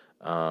also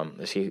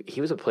he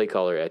was a play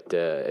caller at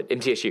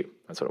MTSU.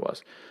 That's what it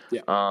was.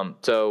 Yeah.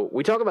 So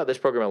we talk about this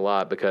program a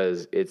lot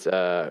because it's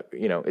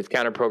it's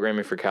counter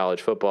programming for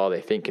college football.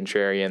 They think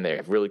contrarian. They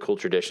have really cool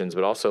traditions,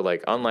 but also,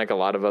 like, unlike a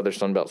lot of other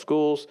Sun Belt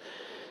schools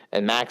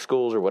and MAC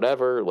schools or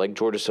whatever, like,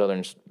 Georgia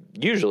Southern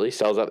usually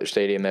sells out their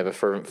stadium. They have a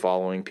fervent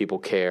following. People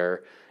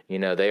care. You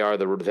know, they are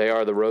the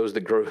rose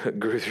that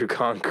grew through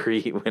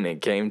concrete when it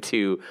came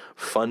to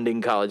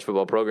funding college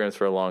football programs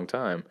for a long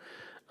time.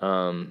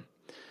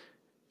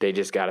 They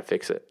just got to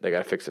fix it. They got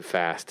to fix it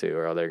fast too,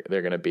 or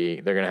they're going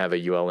to have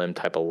a ULM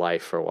type of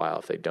life for a while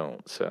if they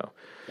don't. So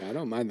yeah, I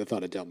don't mind the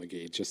thought of Del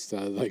McGee. Just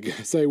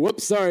say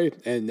whoops, sorry,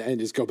 and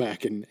just go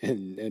back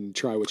and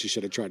try what you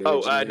should have tried.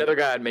 Another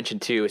guy I'd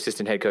mentioned too,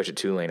 assistant head coach at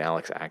Tulane,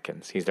 Alex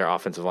Atkins. He's their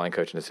offensive line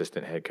coach and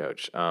assistant head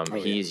coach.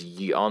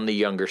 He's on the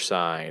younger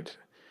side,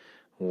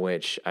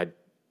 which I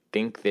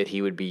think that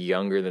he would be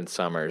younger than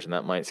Summers, and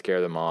that might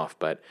scare them off,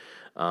 but.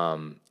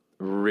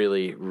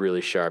 Really,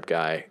 really sharp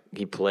guy.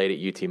 He played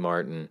at UT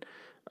Martin.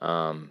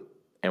 And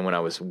when I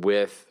was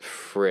with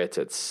Fritz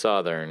at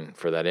Southern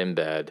for that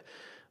embed,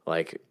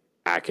 like,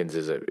 Atkins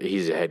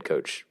he's a head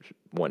coach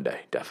one day,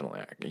 definitely.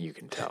 You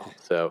can tell.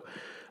 So,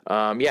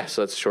 so that's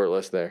a short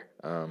list there.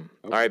 Okay.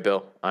 All right,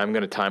 Bill, I'm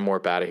going to time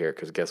warp out of here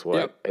because guess what?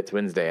 Yep. It's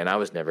Wednesday and I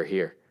was never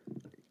here.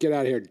 Get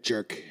out of here,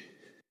 jerk.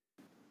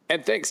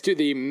 And thanks to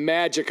the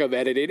magic of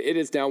editing, it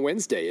is now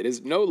Wednesday. It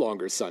is no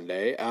longer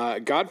Sunday.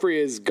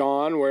 Godfrey is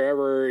gone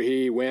wherever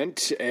he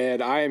went,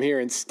 and I am here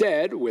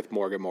instead with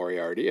Morgan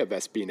Moriarty of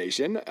SB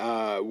Nation.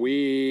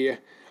 We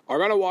are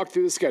going to walk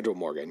through the schedule,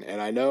 Morgan, and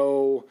I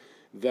know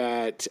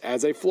that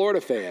as a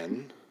Florida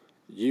fan,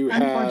 you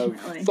have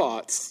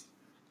thoughts.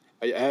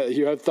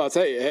 You have thoughts.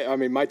 Hey, I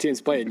mean, my team's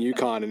playing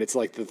UConn, and it's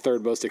like the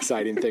third most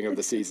exciting thing of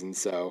the season,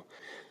 so...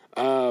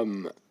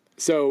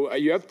 So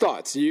you have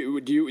thoughts. Do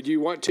you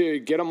want to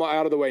get them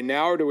out of the way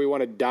now, or do we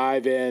want to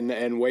dive in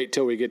and wait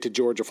till we get to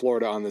Georgia,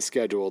 Florida on the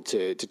schedule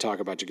to talk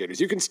about your Gators?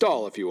 You can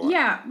stall if you want.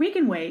 Yeah, we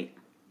can wait.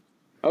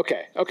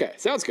 Okay.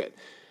 Sounds good.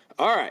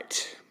 All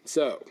right.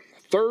 So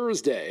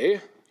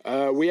Thursday,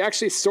 we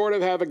actually sort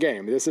of have a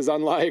game. This is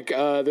unlike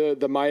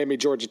the Miami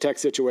Georgia Tech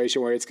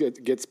situation where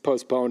it gets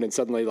postponed and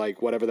suddenly,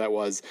 like, whatever that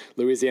was,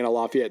 Louisiana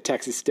Lafayette,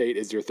 Texas State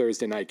is your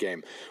Thursday night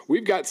game.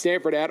 We've got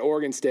Stanford at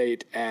Oregon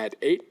State at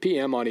 8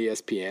 p.m. on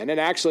ESPN. And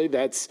actually,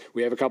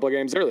 we have a couple of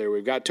games earlier.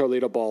 We've got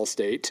Toledo Ball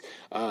State.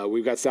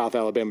 We've got South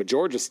Alabama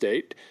Georgia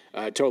State.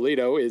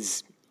 Toledo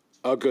is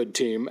a good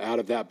team out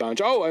of that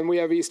bunch. Oh, and we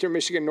have Eastern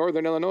Michigan,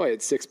 Northern Illinois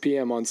at 6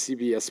 p.m. on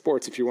CBS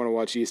Sports if you want to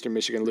watch Eastern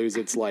Michigan lose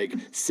its, like,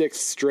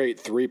 sixth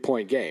straight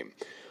 3-point game.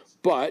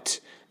 But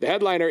the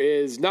headliner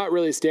is not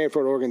really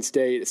Stanford, Oregon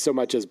State so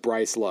much as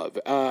Bryce Love.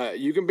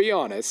 You can be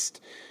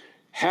honest.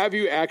 Have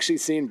you actually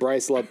seen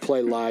Bryce Love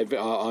play live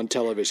on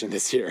television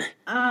this year?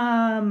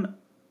 Not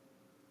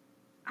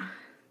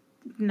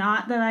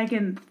that I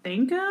can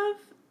think of.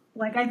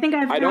 Like, I think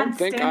I've had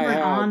Stanford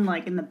on,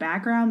 like, in the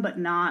background, but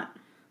not...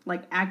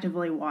 like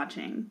actively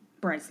watching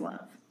Bryce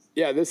Love.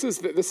 Yeah, this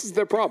is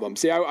their problem.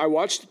 See, I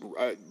watched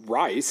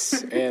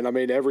Rice, and I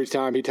mean, every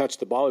time he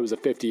touched the ball, it was a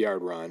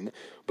 50-yard run.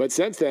 But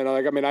since then,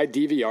 I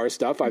DVR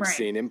stuff. I've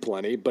seen him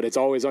plenty, but it's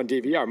always on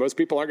DVR. Most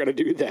people aren't going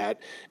to do that,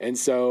 and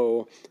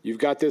so you've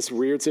got this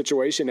weird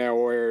situation now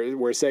where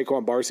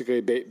Saquon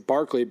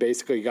Barkley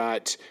basically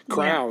got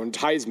crowned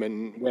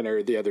Heisman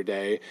winner the other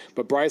day,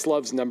 but Bryce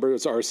Love's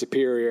numbers are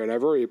superior in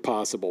every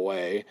possible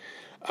way.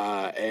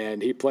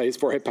 And he plays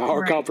for a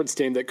power conference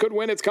team that could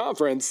win its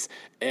conference,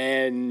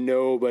 and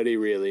nobody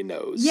really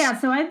knows. Yeah,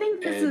 so I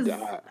think this is,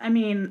 I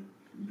mean,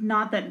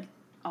 not that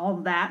all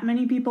that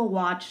many people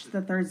watch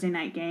the Thursday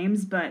night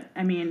games, but,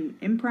 I mean,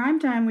 in prime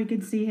time, we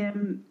could see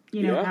him,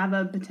 have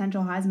a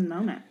potential Heisman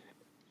moment.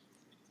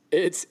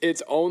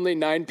 It's only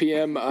 9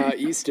 p.m.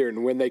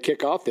 Eastern when they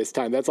kick off this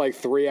time. That's like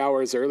 3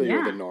 hours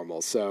earlier than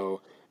normal,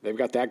 so they've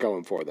got that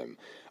going for them.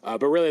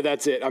 But really,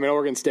 that's it. I mean,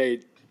 Oregon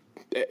State...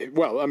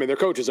 Well, I mean, their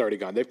coach is already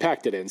gone. They've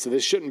packed it in, so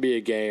this shouldn't be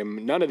a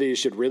game. None of these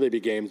should really be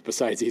games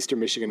besides Eastern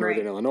Michigan,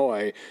 Northern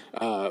Illinois.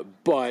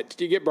 But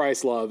you get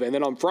Bryce Love. And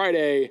then on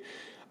Friday,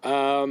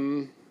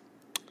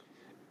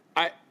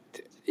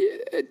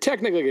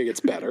 technically it gets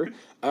better.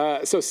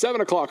 So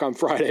 7 o'clock on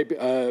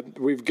Friday,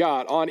 we've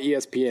got on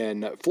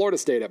ESPN Florida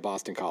State at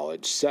Boston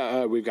College.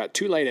 We've got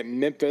Tulane at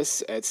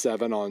Memphis at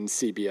 7 on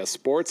CBS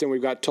Sports, and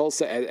we've got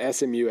Tulsa at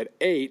SMU at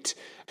 8.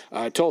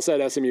 Tulsa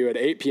at SMU at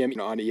 8 p.m.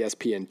 on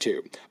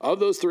ESPN2. Of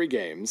those three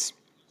games,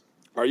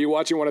 are you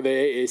watching one of the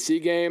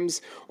AAC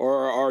games,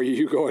 or are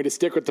you going to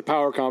stick with the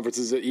power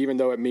conferences, even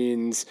though it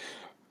means...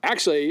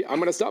 Actually, I'm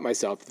going to stop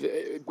myself.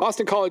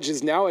 Boston College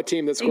is now a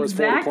team that scores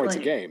 40 points a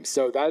game,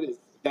 so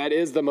that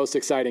is the most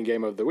exciting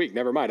game of the week.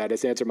 Never mind, I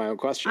just answered my own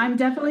question. I'm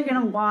definitely going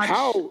to watch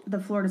the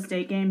Florida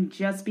State game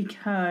just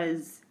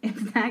because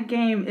if that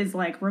game is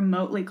like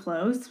remotely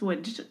close,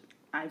 which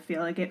I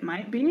feel like it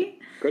might be.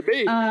 Could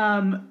be.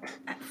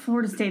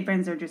 Florida State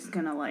fans are just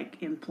going to like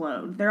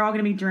implode. They're all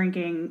going to be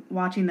drinking,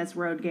 watching this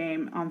road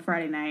game on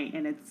Friday night,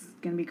 and it's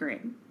going to be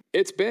great.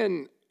 It's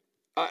been...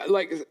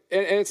 and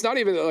it's not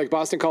even like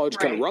Boston College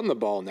can run the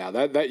ball now.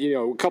 That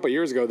a couple of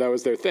years ago, that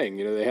was their thing.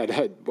 They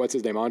had what's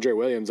his name, Andre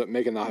Williams,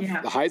 making the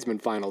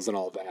Heisman finals and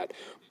all that.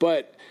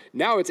 But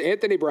now it's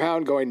Anthony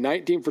Brown going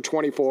 19 for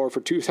 24 for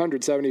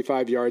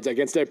 275 yards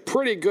against a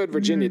pretty good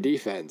Virginia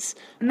defense.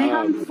 And they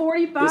hung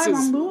 45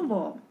 on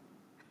Louisville.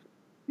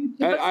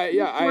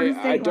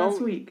 I don't.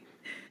 Last week.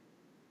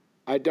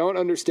 I don't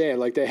understand.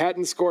 Like, they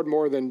hadn't scored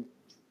more than.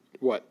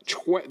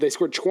 They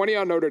scored 20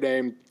 on Notre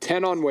Dame,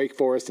 10 on Wake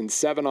Forest, and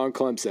 7 on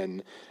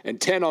Clemson, and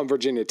 10 on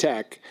Virginia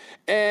Tech,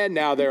 and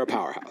now they're a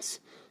powerhouse.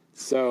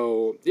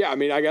 So, I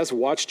mean, I guess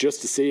watch just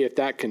to see if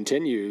that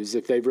continues,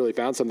 if they've really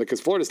found something, because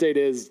Florida State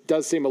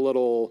does seem a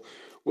little,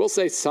 we'll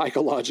say,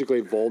 psychologically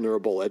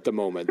vulnerable at the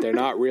moment. They're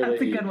not really...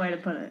 That's a good way to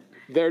put it.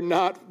 They're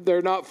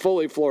not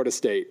fully Florida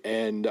State,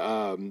 and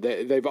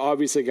they've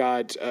obviously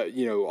got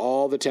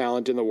all the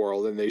talent in the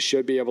world, and they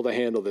should be able to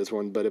handle this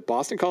one. But if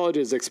Boston College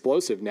is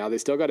explosive now, they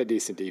still got a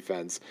decent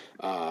defense.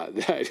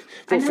 I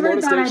never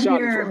thought I'd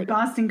hear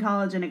Boston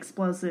College and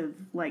explosive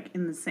like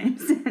in the same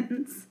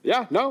sentence.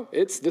 Yeah, no,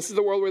 this is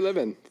the world we live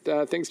in.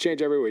 Things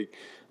change every week.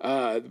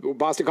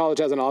 Boston College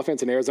has an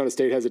offense and Arizona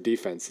State has a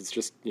defense. It's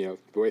just, the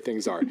way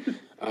things are.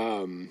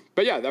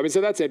 But yeah, I mean, so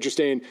that's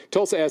interesting.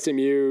 Tulsa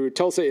SMU.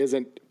 Tulsa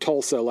isn't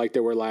Tulsa like they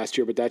were last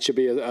year, but that should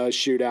be a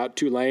shootout.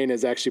 Tulane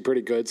is actually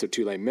pretty good, so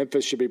Tulane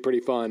Memphis should be pretty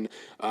fun.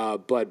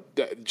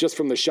 But just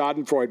from the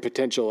Schadenfreude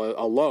potential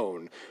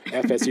alone,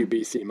 FSU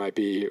BC might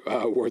be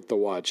worth the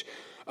watch.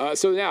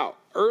 So now,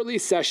 early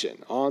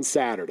session on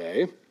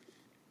Saturday.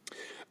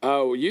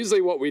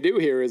 Usually what we do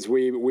here is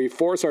we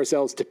force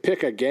ourselves to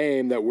pick a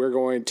game that we're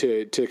going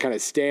to kind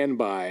of stand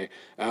by.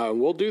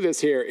 We'll do this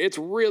here. It's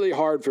really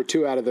hard for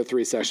 2 out of the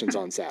 3 sessions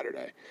on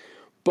Saturday.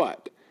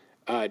 But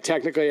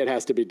technically it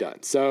has to be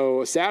done.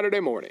 So Saturday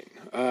morning,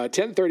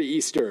 10:30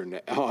 Eastern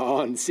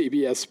on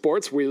CBS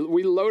Sports,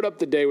 we load up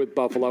the day with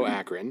Buffalo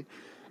Akron.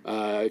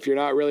 If you're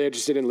not really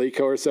interested in Lee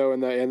Corso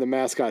and the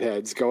mascot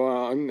heads, go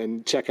on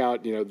and check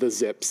out the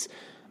Zips.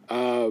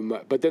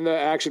 But then the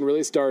action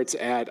really starts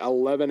at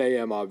 11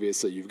 a.m.,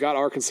 obviously. You've got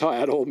Arkansas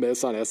at Ole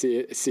Miss on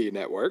SEC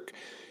Network.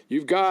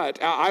 You've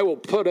got, I will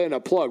put in a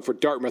plug for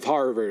Dartmouth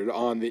Harvard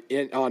on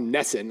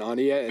NESN, on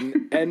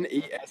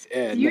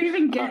NESN. Do you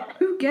even get,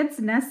 who gets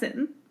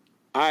NESN?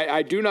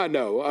 I do not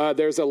know.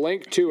 There's a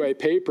link to a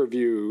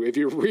pay-per-view. If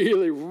you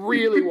really,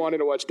 really wanted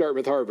to watch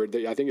Dartmouth Harvard,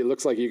 I think it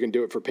looks like you can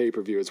do it for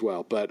pay-per-view as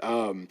well. But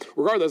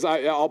regardless,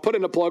 I'll put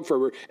in a plug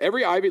for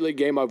every Ivy League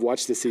game I've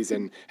watched this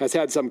season has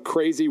had some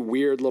crazy,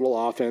 weird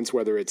little offense,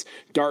 whether it's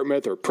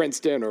Dartmouth or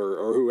Princeton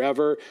or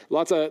whoever.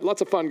 Lots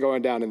of fun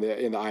going down in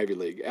the Ivy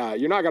League.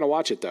 You're not going to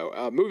watch it,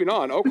 though. Moving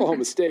on,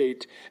 Oklahoma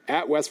State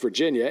at West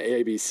Virginia,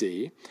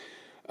 ABC.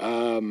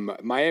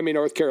 Miami,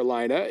 North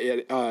Carolina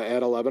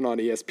at 11 on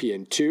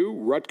ESPN2.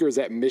 Rutgers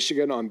at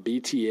Michigan on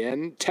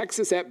BTN.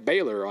 Texas at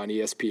Baylor on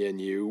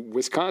ESPNU.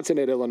 Wisconsin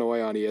at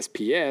Illinois on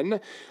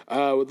ESPN.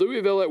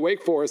 Louisville at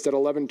Wake Forest at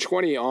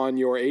 11:20 on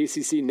your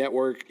ACC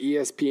network,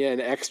 ESPN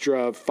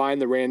Extra.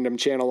 Find the random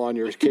channel on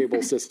your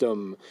cable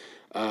system,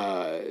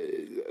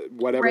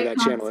 whatever that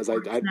channel is.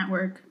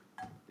 Network.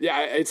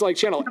 Yeah, it's like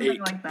channel Something 8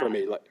 like for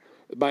me.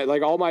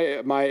 Like all my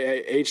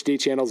HD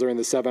channels are in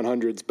the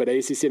 700s, but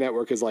ACC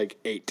Network is like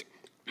 8.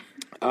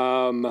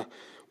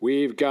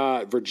 We've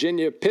got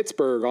Virginia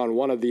Pittsburgh on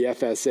one of the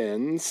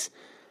FSNs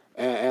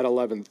at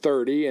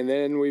 11:30, and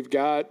then we've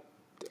got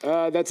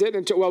that's it.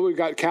 We've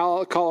got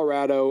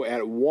Colorado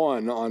at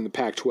 1 on the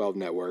Pac-12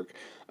 network.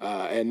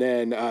 And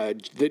then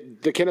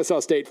the Kennesaw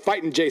State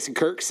fighting Jason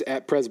Kirks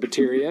at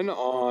Presbyterian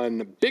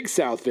on Big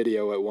South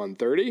Video at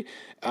 1:30.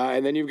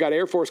 And then you've got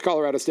Air Force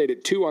Colorado State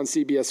at 2 on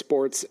CBS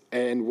Sports.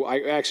 And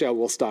I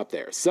will stop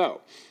there.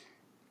 So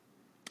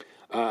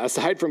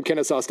aside from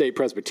Kennesaw State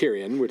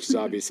Presbyterian, which is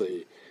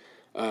obviously,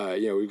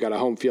 we've got a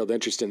home field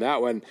interest in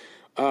that one.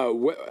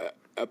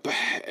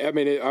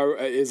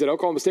 Is it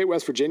Oklahoma State,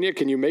 West Virginia?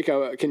 Can you make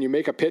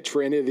a pitch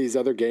for any of these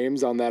other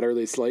games on that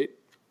early slate?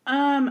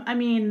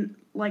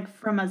 Like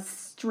from a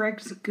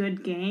strict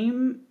good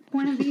game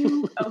point of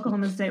view,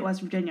 Oklahoma State,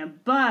 West Virginia.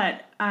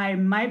 But I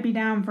might be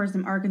down for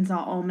some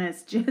Arkansas Ole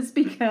Miss just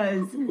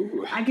because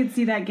I could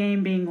see that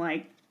game being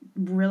like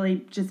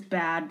really just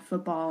bad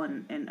football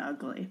and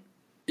ugly.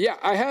 Yeah,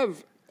 I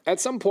have.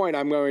 At some point,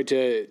 I'm going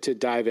to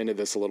dive into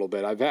this a little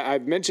bit.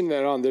 I've mentioned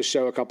it on this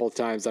show a couple of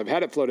times. I've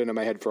had it float into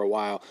my head for a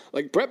while.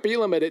 Like Brett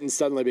Bielema didn't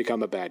suddenly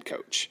become a bad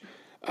coach.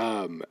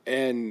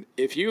 And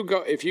if you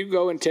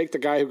go and take the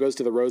guy who goes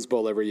to the Rose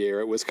Bowl every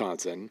year at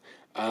Wisconsin,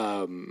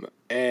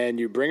 and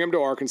you bring him to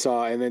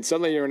Arkansas, and then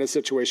suddenly you're in a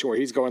situation where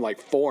he's going like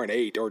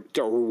 4-8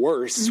 or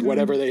worse,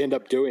 whatever they end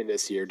up doing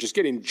this year, just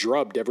getting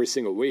drubbed every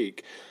single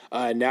week.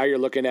 Now you're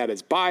looking at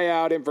his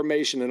buyout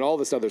information and all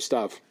this other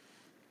stuff.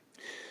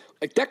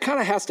 Like that kind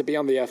of has to be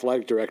on the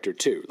athletic director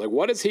too. Like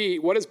what is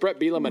Brett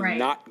Bielema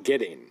not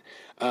getting?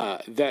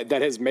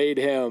 That has made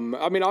him.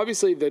 I mean,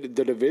 obviously the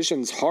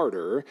division's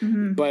harder,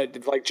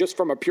 but like just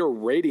from a pure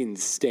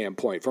ratings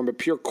standpoint, from a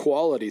pure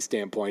quality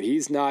standpoint,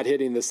 he's not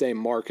hitting the same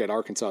mark at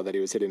Arkansas that he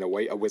was hitting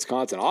at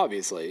Wisconsin,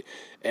 obviously.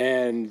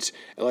 And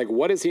like,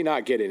 what is he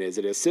not getting? Is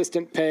it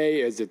assistant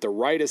pay? Is it the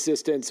right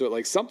assistant? So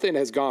like something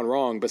has gone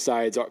wrong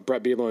besides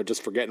Brett Bielema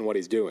just forgetting what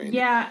he's doing.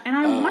 Yeah, and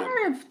I wonder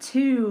if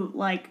too,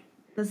 like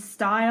the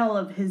style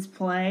of his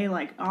play,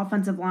 like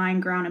offensive line,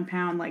 ground and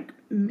pound, like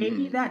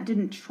maybe that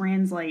didn't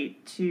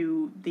translate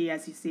to the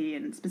SEC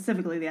and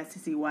specifically the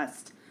SEC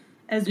West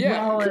as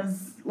well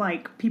as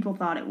like people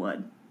thought it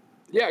would.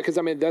 Yeah, because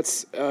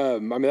that's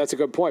a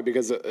good point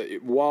because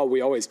while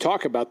we always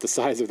talk about the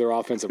size of their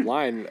offensive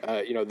line,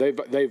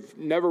 they've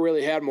never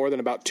really had more than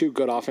about 2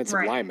 good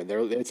offensive linemen.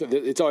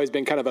 It's always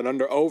been kind of an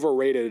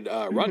overrated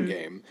run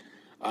game.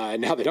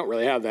 Now they don't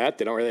really have that.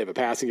 They don't really have a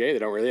passing game. They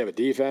don't really have a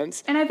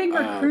defense. And I think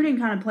recruiting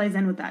kind of plays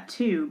in with that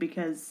too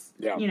because,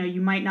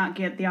 you might not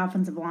get the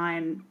offensive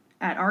line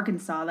at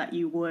Arkansas that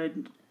you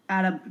would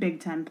at a Big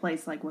Ten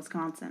place like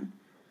Wisconsin.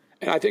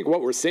 And I think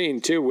what we're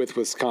seeing too with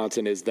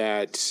Wisconsin is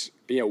that,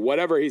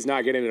 whatever he's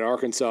not getting at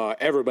Arkansas,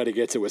 everybody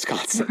gets at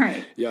Wisconsin.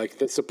 Right. Like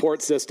the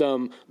support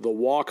system, the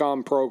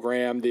walk-on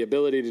program, the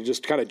ability to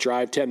just kind of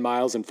drive 10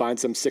 miles and find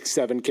some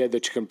 6'7" kid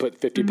that you can put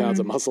 50 pounds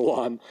of muscle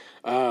on.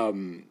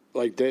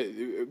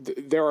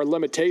 There are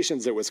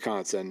limitations at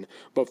Wisconsin,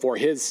 but for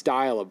his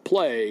style of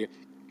play,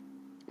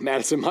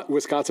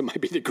 Wisconsin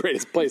might be the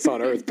greatest place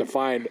on earth to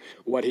find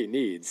what he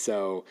needs.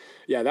 So,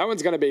 yeah, that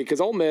one's going to be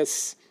because Ole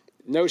Miss,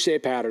 no Shea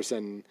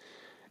Patterson,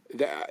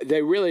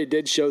 they really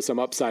did show some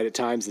upside at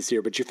times this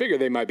year, but you figure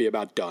they might be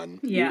about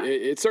done. Yeah.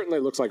 It certainly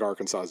looks like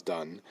Arkansas is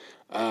done.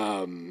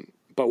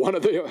 But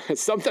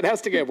something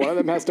has to give. One of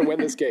them has to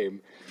win this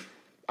game.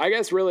 I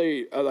guess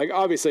really,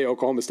 obviously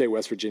Oklahoma State,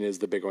 West Virginia is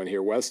the big one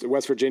here. West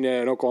Virginia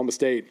and Oklahoma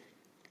State.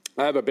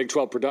 I have a Big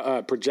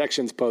 12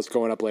 projections post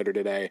going up later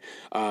today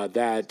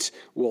that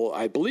will,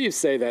 I believe,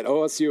 say that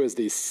OSU is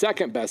the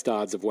second best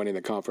odds of winning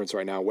the conference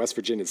right now. West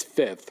Virginia's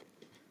 5th.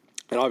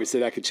 And obviously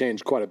that could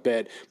change quite a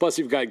bit. Plus,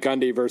 you've got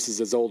Gundy versus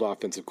his old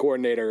offensive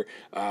coordinator.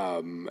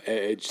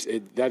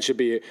 That should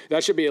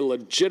be a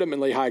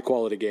legitimately high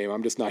quality game.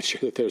 I'm just not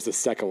sure that there's a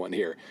second one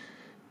here.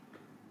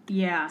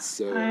 Yeah,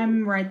 so,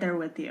 I'm right there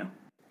with you.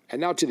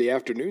 And now to the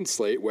afternoon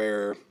slate,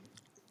 where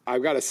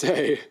I've got to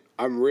say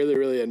I'm really,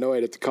 really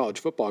annoyed at the college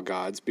football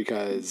gods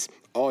because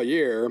all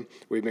year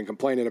we've been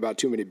complaining about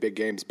too many big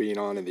games being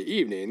on in the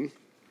evening.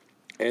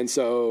 And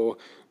so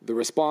the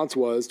response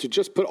was to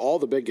just put all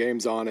the big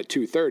games on at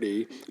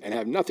 2:30 and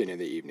have nothing in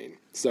the evening.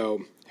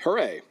 So,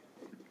 hooray.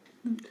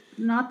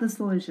 Not the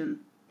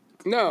solution.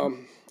 No,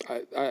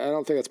 I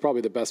don't think that's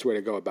probably the best way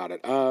to go about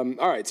it. All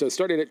right, so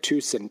starting at 2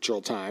 Central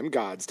Time,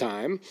 God's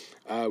time,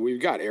 we've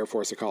got Air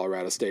Force of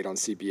Colorado State on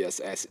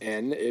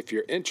CBS-SN. If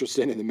you're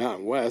interested in the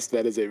Mountain West,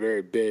 that is a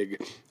very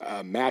big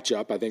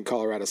matchup. I think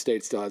Colorado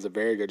State still has a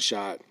very good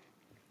shot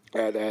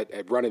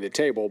at running the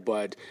table,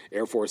 but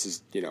Air Force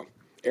is,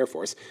 Air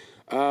Force.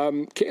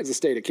 Kansas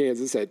State at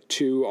Kansas at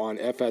 2 on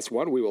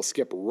FS1. We will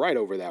skip right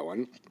over that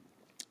one.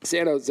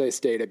 San Jose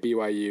State at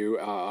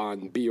BYU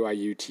on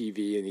BYU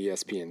TV and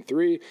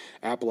ESPN3.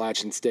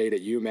 Appalachian State at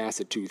UMass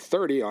at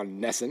 2:30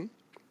 on NESN.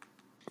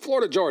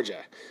 Florida, Georgia,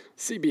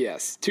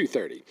 CBS,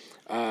 2:30.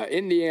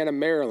 Indiana,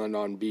 Maryland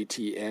on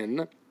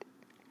BTN.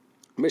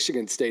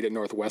 Michigan State at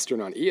Northwestern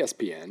on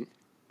ESPN.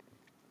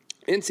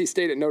 NC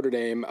State at Notre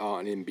Dame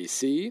on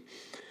NBC.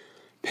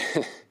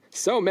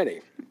 So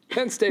many.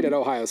 Penn State at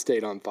Ohio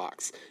State on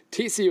Fox.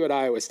 TCU at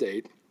Iowa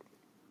State.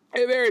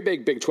 A very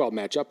big Big 12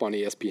 matchup on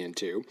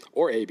ESPN2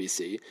 or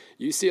ABC.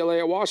 UCLA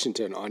at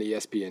Washington on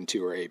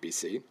ESPN2 or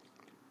ABC.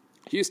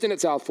 Houston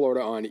at South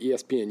Florida on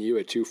ESPNU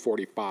at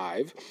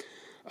 2:45.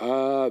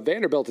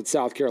 Vanderbilt at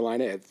South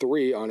Carolina at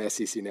 3 on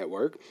SEC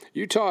Network.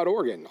 Utah at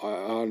Oregon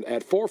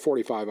at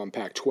 4:45 on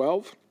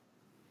Pac-12.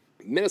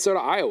 Minnesota,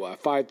 Iowa,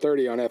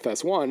 5:30 on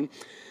FS1.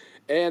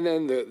 And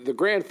then the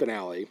grand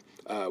finale.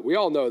 We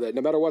all know that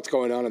no matter what's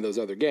going on in those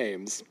other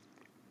games,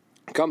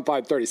 come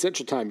 5:30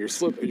 Central Time,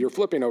 you're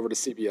flipping over to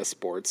CBS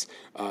Sports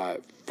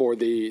for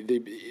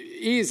the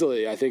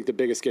easily, I think, the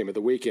biggest game of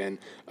the weekend,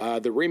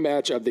 the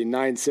rematch of the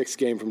 9-6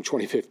 game from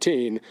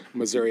 2015,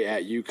 Missouri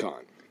at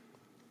UConn.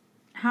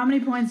 How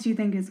many points do you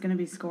think is going to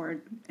be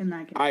scored in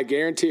that game? I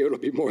guarantee it'll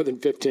be more than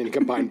 15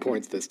 combined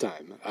points this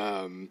time.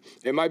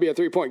 It might be a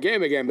 3-point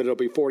game again, but it'll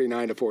be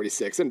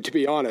 49-46. And to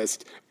be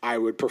honest, I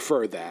would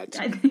prefer that.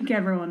 I think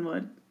everyone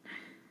would.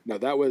 No,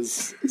 that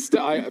was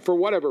still, for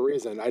whatever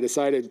reason, I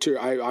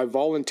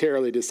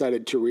voluntarily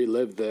decided to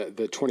relive the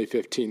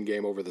 2015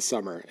 game over the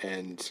summer,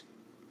 and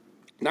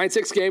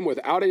 9-6 game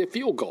without a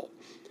field goal.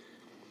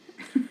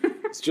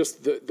 It's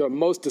just the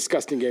most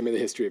disgusting game in the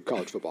history of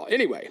college football.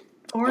 Anyway.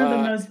 Or the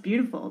most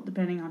beautiful,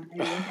 depending on how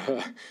you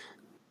look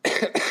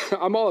at it.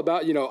 I'm all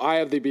about, eye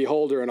of the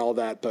beholder and all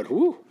that, but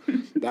whoo,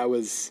 that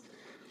was...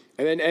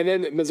 And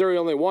then Missouri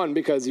only won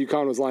because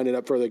UConn was lining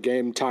up for the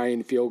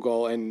game-tying field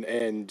goal,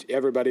 and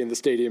everybody in the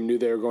stadium knew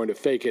they were going to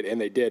fake it, and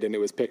they did, and it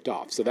was picked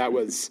off. So that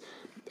was,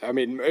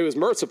 it was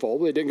merciful.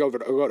 They didn't go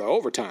to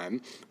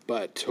overtime,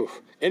 but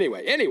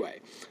anyway.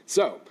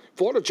 So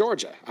Florida,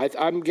 Georgia.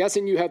 I'm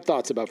guessing you have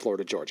thoughts about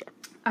Florida, Georgia.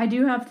 I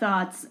do have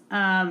thoughts.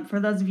 For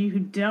those of you who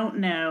don't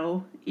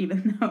know,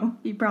 even though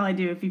you probably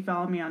do if you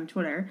follow me on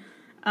Twitter,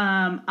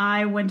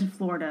 I went to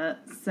Florida,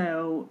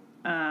 so...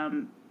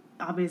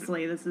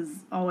 obviously, this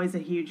is always a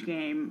huge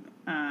game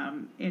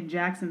in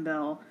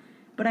Jacksonville.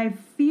 But I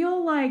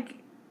feel like,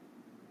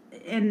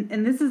 and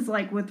this is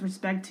like with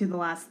respect to the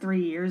last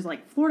 3 years,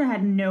 like Florida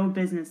had no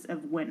business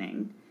of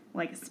winning.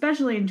 Like,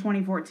 especially in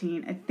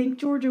 2014, I think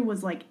Georgia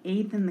was like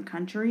 8th in the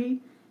country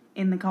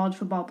in the college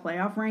football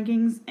playoff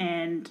rankings,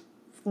 and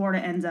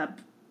Florida ends up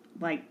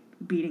like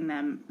beating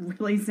them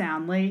really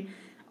soundly.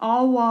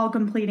 All while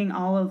completing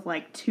all of,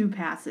 2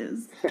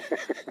 passes.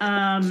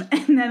 And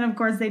then, of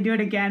course, they do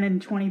it again in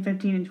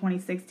 2015 and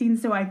 2016.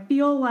 So I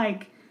feel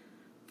like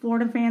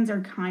Florida fans are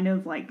kind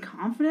of,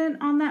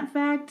 confident on that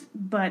fact.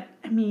 But,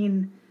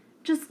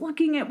 just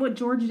looking at what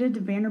Georgia did to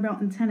Vanderbilt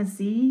and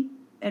Tennessee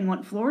and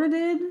what Florida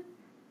did,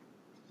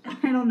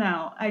 I don't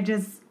know. I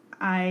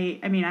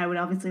would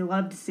obviously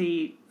love to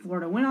see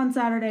Florida win on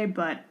Saturday,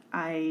 but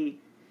I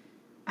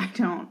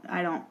don't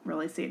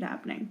really see it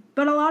happening.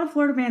 But a lot of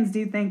Florida fans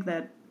do think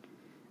that,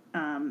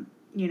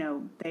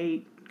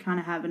 they kind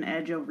of have an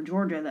edge over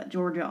Georgia, that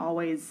Georgia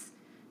always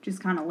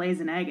just kind of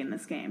lays an egg in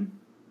this game.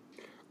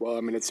 Well,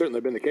 it's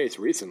certainly been the case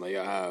recently.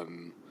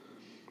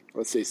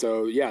 Let's see.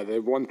 So, yeah,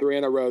 they've won 3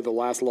 in a row. The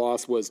last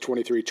loss was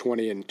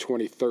 23-20 in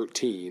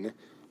 2013.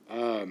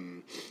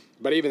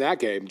 But even that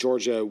game,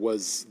 Georgia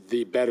was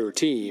the better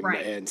team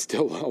and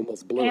still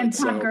almost blew and it.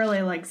 And Todd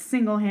Gurley,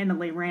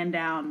 single-handedly ran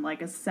down, a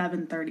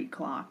 7:30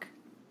 clock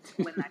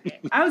to win that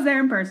game. I was there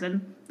in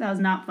person. That was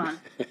not fun.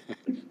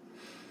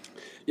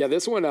 Yeah,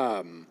 this one,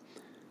 I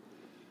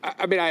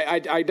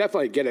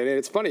definitely get it. And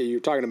it's funny,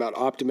 you're talking about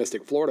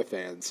optimistic Florida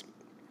fans.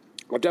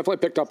 I've definitely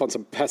picked up on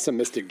some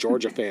pessimistic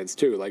Georgia fans,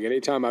 too. Like,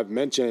 anytime I've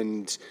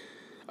mentioned,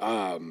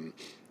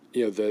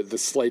 the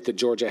slate that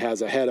Georgia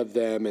has ahead of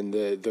them and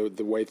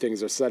the way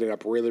things are setting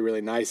up really,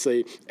 really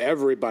nicely,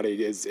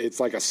 everybody it's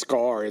like a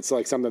scar. It's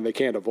like something they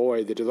can't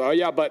avoid. They just, oh,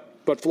 yeah,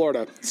 but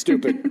Florida,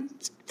 stupid.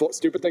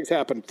 Stupid things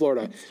happen,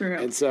 Florida. That's true.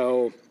 And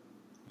so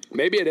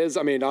maybe it is.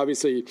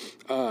 Obviously,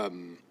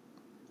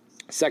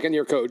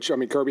 second-year coach.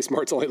 Kirby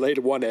Smart's only laid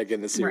 1 egg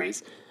in the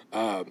series.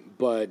 Right.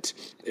 But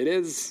it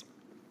is,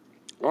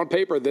 on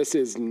paper, this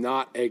is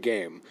not a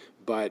game.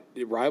 But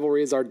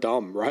rivalries are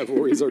dumb.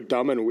 Rivalries are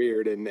dumb and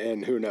weird,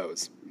 and who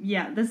knows?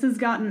 Yeah, this has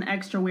gotten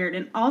extra weird.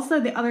 And also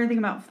the other thing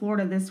about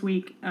Florida this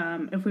week,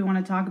 if we want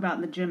to talk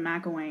about the Jim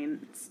McElwain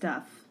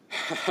stuff.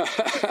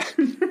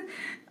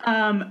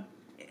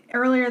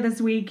 Earlier this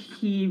week,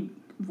 he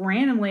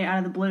randomly, out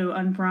of the blue,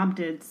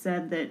 unprompted,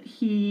 said that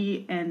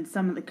he and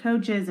some of the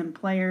coaches and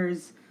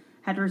players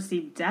had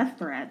received death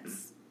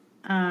threats,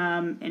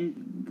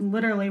 and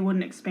literally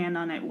wouldn't expand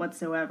on it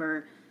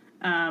whatsoever.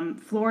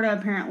 Florida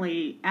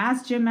apparently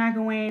asked Jim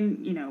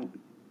McElwain,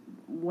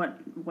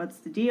 what's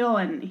the deal?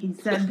 And he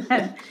said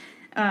that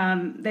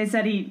They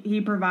said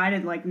he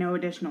provided like no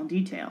additional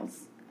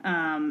details.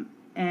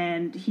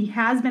 And he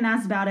has been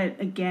asked about it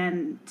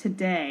again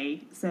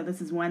today. So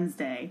this is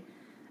Wednesday.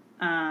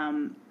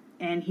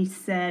 And he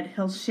said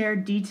he'll share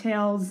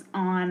details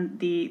on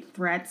the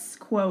threats,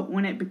 quote,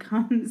 when it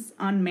becomes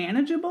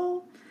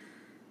unmanageable.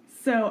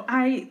 So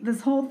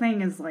this whole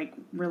thing is like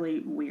really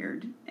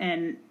weird.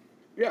 And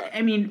yeah,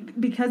 I mean,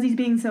 because he's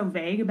being so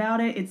vague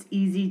about it, it's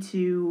easy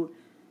to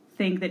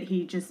think that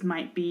he just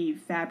might be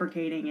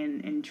fabricating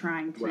and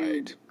trying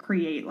to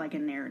create like a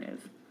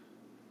narrative.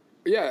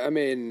 Yeah, I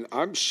mean,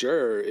 I'm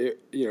sure,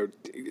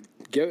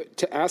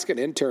 to ask an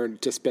intern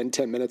to spend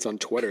 10 minutes on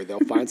Twitter, they'll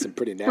find some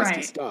pretty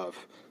nasty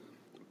stuff.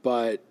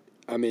 But,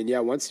 I mean, yeah,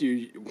 once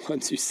you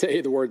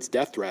say the words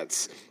death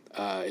threats,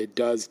 it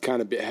does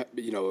kind of,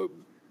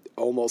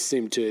 almost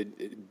seem to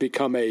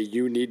become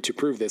you need to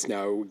prove this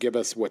now, give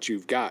us what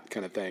you've got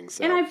kind of thing.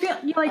 So, and I feel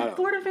like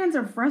Florida fans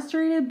are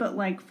frustrated, but,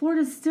 like,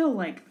 Florida's still,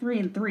 like,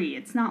 3-3.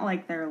 It's not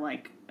like they're,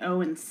 like,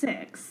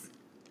 0-6.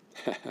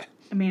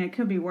 I mean, it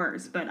could be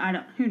worse, but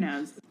who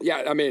knows?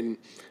 Yeah, I mean,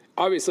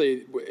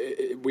 obviously,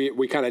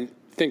 we kind of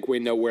think we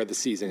know where the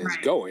season is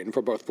going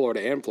for both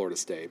Florida and Florida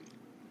State,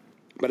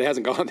 but it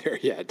hasn't gone there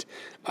yet.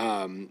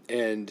 And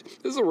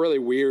this is a really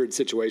weird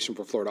situation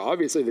for Florida.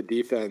 Obviously, the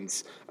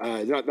defense,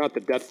 not the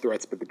death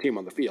threats, but the team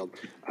on the field.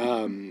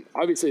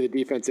 Obviously, the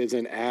defense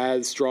isn't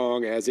as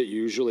strong as it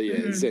usually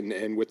is,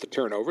 and with the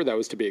turnover, that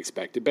was to be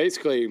expected.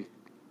 Basically,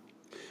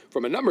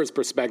 from a numbers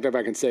perspective,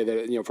 I can say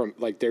that, from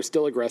like they're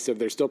still aggressive,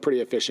 they're still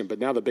pretty efficient, but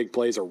now the big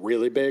plays are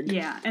really big.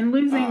 Yeah, and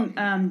losing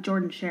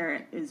Jordan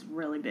Sherritt is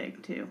really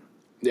big too.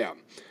 Yeah,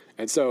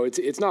 and so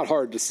it's not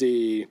hard to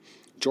see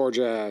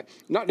Georgia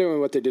not doing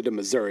what they did to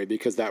Missouri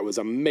because that was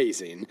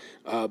amazing,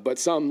 but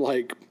some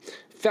like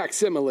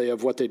facsimile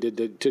of what they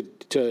did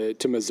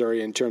to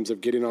Missouri in terms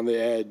of getting on the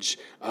edge,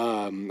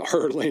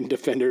 hurdling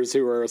defenders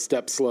who are a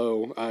step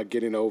slow,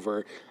 getting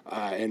over,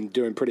 and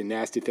doing pretty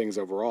nasty things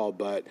overall.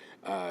 But,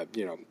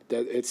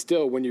 it's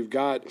still when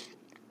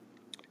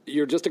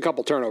you're just a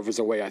couple turnovers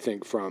away, I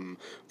think, from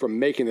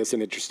making this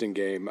an interesting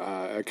game,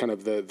 kind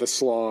of the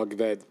slog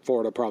that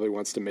Florida probably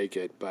wants to make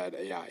it.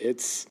 But, yeah,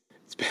 it's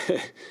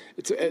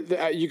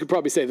you could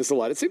probably say this a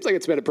lot. It seems like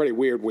it's been a pretty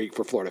weird week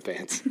for Florida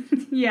fans.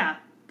 Yeah.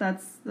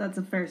 That's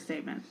a fair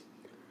statement.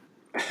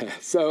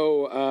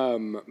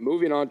 So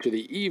moving on to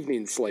the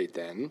evening slate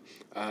then,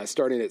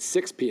 starting at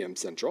 6 p.m.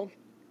 Central,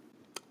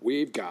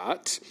 we've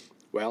got,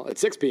 at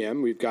 6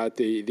 p.m., we've got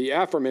the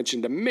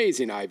aforementioned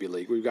amazing Ivy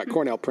League. We've got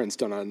Cornell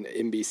Princeton on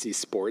NBC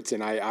Sports,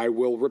 and I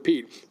will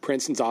repeat,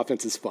 Princeton's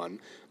offense is fun.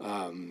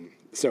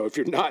 So if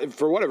you're not,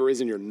 for whatever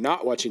reason, you're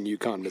not watching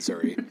UConn,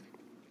 Missouri,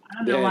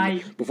 I don't know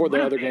why before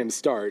the other games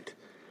start.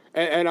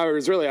 And I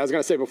was going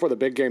to say before the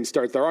big games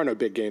start, there are no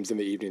big games in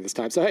the evening this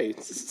time. So, hey,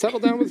 settle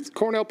down with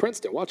Cornell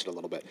Princeton. Watch it a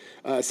little bit.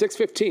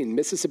 6:15,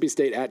 Mississippi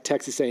State at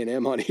Texas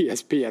A&M on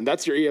ESPN.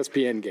 That's your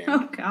ESPN game.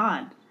 Oh,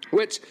 God.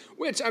 Which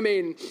I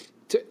mean,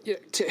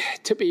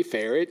 to be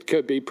fair, it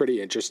could be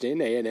pretty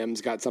interesting.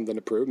 A&M's got something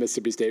to prove.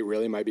 Mississippi State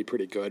really might be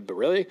pretty good. But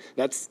really,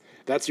 that's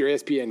your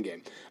ESPN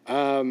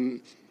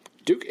game.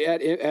 Duke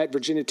at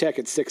Virginia Tech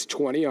at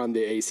 6:20 on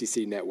the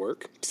ACC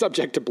network,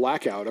 subject to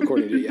blackout,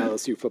 according to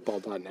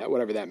LSUfootball.net,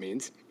 whatever that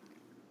means.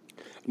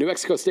 New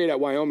Mexico State at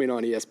Wyoming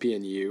on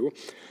ESPNU.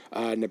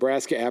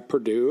 Nebraska at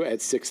Purdue at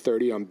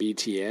 6:30 on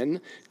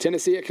BTN.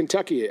 Tennessee at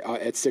Kentucky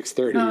at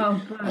 6:30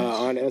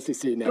 on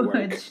SEC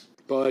network.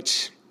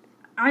 Butch.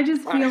 I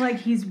just feel like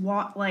he's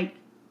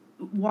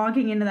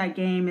walking into that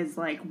game is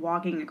like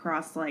walking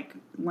across like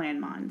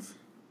landmines.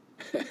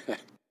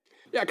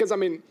 Yeah, because I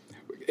mean,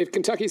 if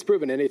Kentucky's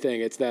proven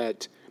anything, it's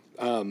that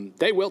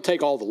they will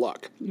take all the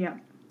luck. Yeah.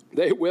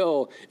 They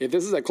will. If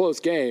this is a close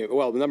game,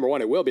 well, number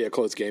one, it will be a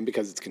close game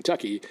because it's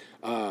Kentucky.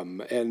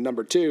 And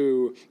number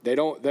two,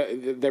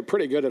 they're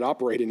pretty good at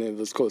operating in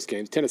those close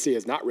games. Tennessee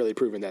has not really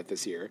proven that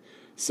this year.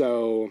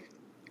 So,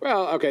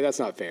 well, okay, that's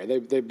not fair.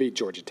 They beat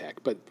Georgia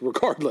Tech. But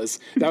regardless,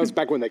 that was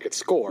back when they could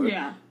score.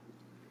 Yeah.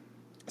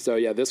 So,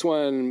 yeah, this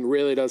one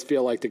really does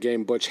feel like the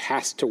game Butch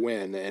has to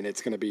win, and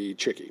it's going to be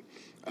tricky.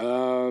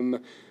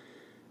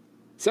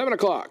 7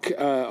 o'clock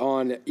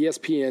on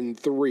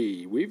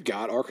ESPN3, we've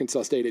got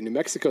Arkansas State and New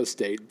Mexico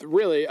State.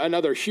 Really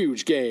another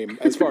huge game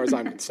as far as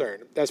I'm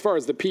concerned. As far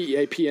as the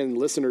PAPN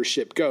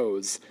listenership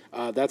goes,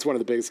 that's one of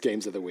the biggest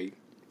games of the week.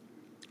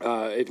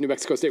 If New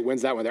Mexico State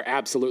wins that one, they're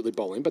absolutely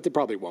bowling, but they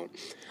probably won't.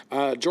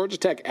 Georgia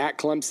Tech at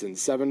Clemson,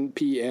 7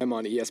 p.m.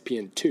 on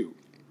ESPN2.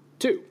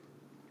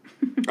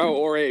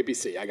 Or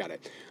ABC, I got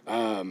it.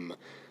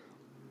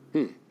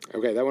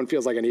 Okay, that one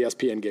feels like an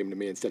ESPN game to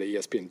me instead of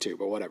ESPN2,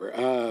 but whatever.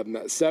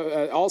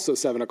 Also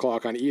 7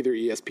 o'clock on either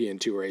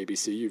ESPN2 or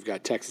ABC, you've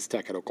got Texas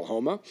Tech at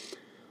Oklahoma.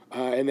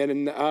 And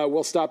then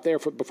we'll stop there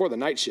before the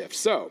night shift.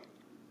 So,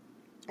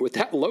 with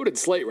that loaded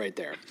slate right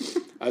there,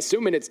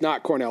 assuming it's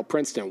not Cornell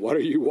Princeton, what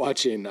are you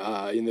watching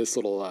in this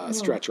little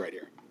stretch right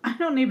here? I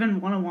don't even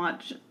want to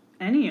watch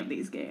any of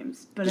these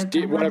games. But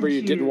just whatever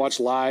you didn't watch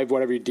live,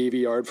 whatever you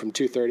DVR'd from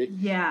 2:30?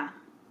 Yeah.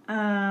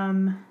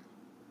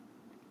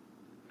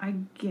 I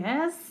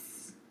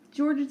guess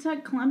Georgia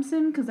Tech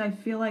Clemson because I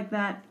feel like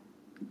that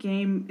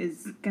game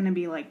is going to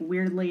be like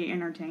weirdly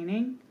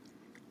entertaining.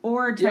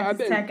 Or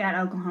Texas Tech at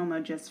Oklahoma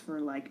just for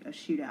like a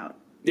shootout.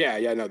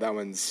 Yeah, no, that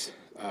one's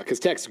because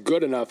Tech's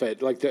good enough at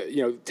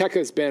Tech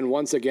has been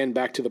once again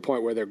back to the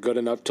point where they're good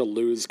enough to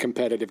lose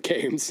competitive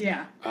games.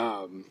 Yeah.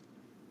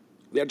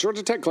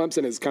 Georgia Tech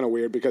Clemson is kind of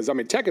weird because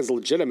Tech is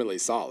legitimately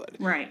solid.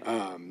 Right.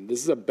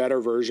 This is a better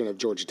version of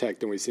Georgia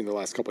Tech than we've seen the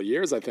last couple of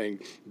years, I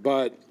think,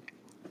 but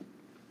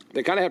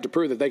they kind of have to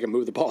prove that they can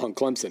move the ball on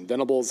Clemson.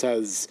 Venables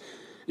has.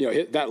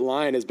 That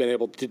line has been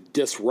able to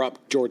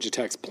disrupt Georgia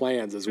Tech's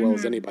plans as well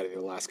as anybody in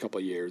the last couple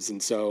of years.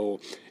 And so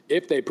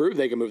if they prove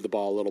they can move the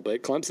ball a little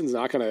bit, Clemson's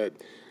not going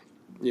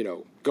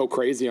to, go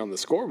crazy on the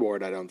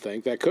scoreboard, I don't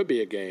think. That could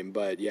be a game.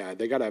 But, yeah,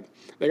 they gotta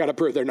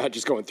prove they're not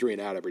just going 3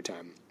 and out every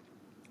time.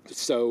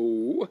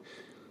 So.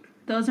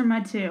 Those are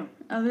my two.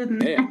 Other than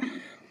that,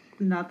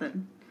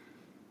 nothing.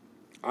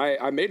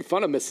 I made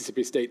fun of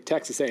Mississippi State,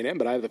 Texas A&M,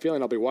 but I have the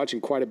feeling I'll be watching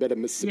quite a bit of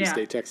Mississippi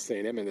State, Texas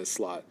A&M in this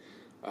slot.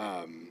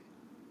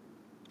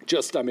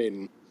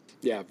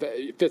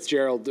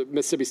 Fitzgerald,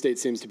 Mississippi State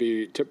seems to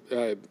be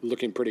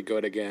looking pretty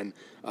good again.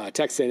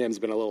 Texas A&M's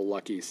been a little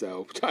lucky,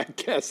 so I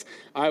guess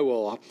I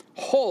will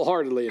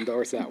wholeheartedly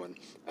endorse that one.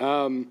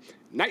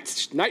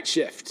 Night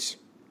shift.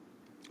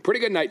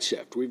 Pretty good night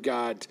shift. We've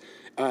got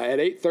at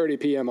 8:30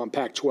 p.m. on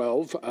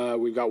Pac-12,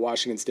 we've got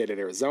Washington State at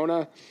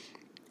Arizona.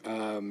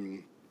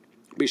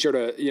 Be sure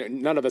to,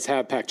 none of us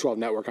have Pac-12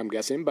 network, I'm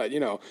guessing, but,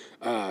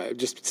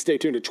 just stay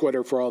tuned to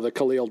Twitter for all the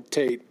Khalil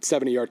Tate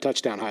 70-yard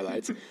touchdown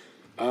highlights.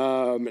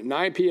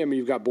 9 p.m.,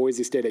 you've got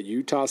Boise State at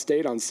Utah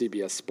State on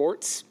CBS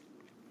Sports.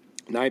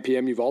 9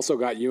 p.m., you've also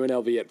got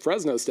UNLV at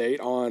Fresno State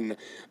on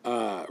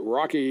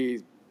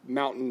Rocky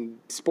Mountain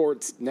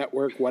Sports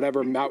Network,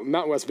 whatever,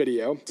 Mountain West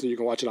Video, so you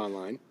can watch it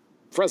online.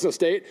 Fresno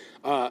State,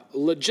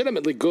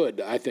 legitimately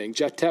good, I think.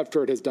 Jeff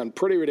Tedford has done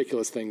pretty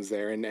ridiculous things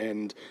there.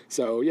 And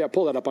so, yeah,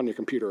 pull that up on your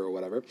computer or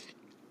whatever.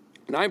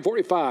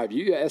 9:45,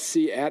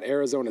 USC at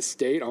Arizona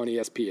State on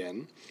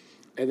ESPN.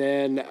 And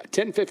then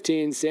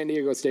 10:15, San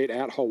Diego State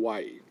at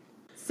Hawaii.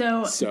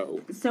 So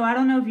I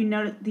don't know if you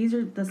noticed, these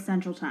are the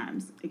Central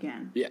Times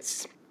again.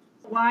 Yes.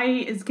 Hawaii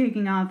is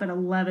kicking off at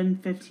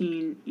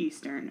 11:15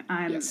 Eastern.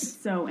 I'm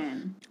so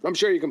in. I'm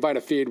sure you can find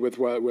a feed with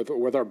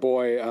our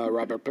boy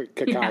Robert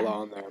Kakala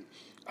on there.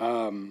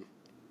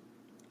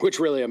 Which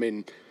really,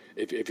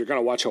 if you're going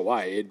to watch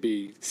Hawaii, it'd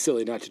be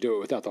silly not to do it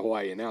without the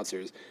Hawaii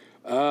announcers.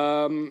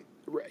 I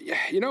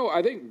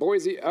think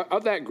Boise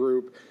of that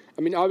group.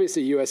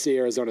 Obviously USC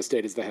Arizona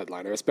State is the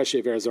headliner, especially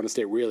if Arizona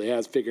State really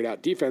has figured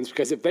out defense.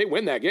 Because if they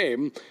win that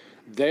game,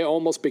 they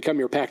almost become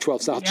your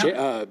Pac-12 South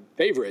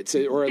favorites,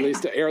 or at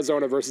least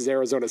Arizona versus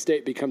Arizona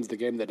State becomes the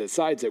game that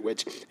decides it,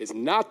 which is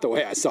not the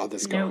way I saw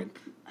this going.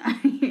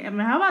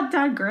 How about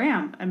Todd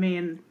Graham?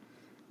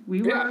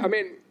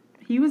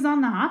 He was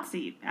on the hot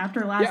seat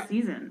after last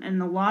season,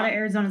 and a lot of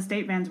Arizona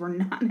State fans were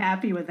not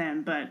happy with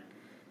him. But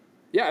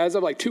as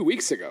of like 2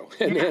 weeks ago,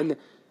 and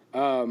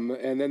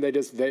then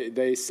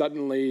they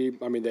suddenly,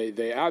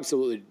 they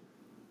absolutely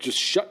just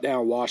shut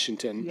down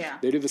Washington. Yeah.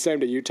 They do the same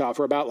to Utah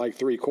for about like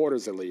 3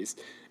 quarters at least.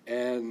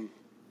 And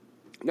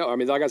no,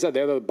 like I said,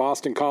 they're the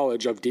Boston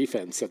College of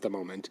defense at the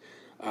moment.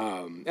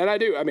 And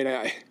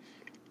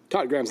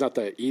Todd Graham's not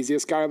the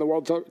easiest guy in the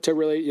world to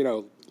really,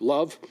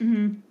 love.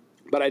 Mm-hmm.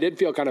 But I did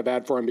feel kind of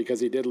bad for him because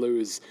he did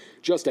lose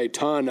just a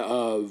ton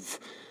of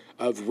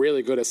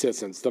really good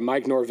assistants, the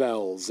Mike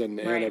Norvells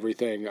and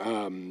everything.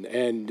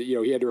 And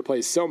he had to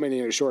replace so many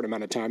in a short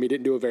amount of time. He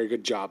didn't do a very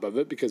good job of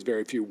it because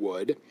very few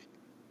would.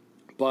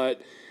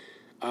 But,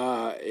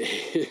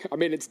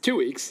 it's 2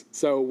 weeks,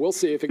 so we'll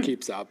see if it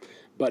keeps up.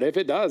 But if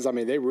it does,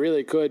 they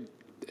really could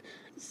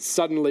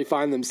suddenly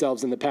find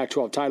themselves in the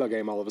Pac-12 title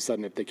game all of a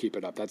sudden if they keep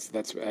it up.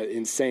 That's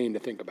insane to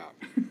think about.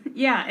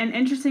 Yeah, and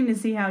interesting to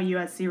see how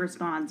USC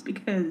responds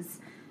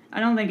because I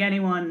don't think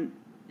anyone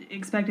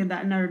expected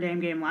that Notre Dame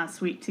game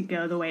last week to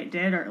go the way it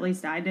did, or at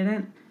least I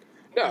didn't.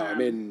 No,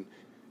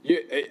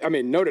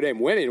 Notre Dame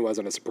winning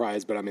wasn't a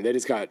surprise, but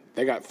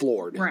they got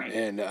floored. Right.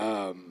 And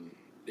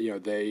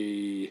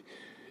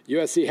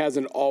USC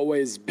hasn't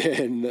always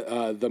been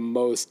the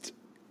most.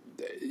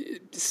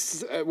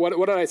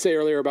 What did I say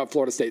earlier about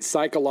Florida State?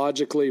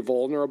 Psychologically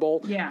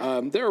vulnerable.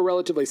 Yeah. They're a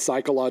relatively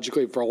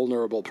psychologically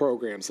vulnerable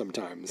program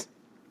sometimes.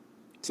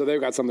 So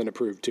they've got something to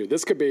prove too.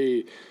 This could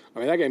be,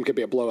 that game could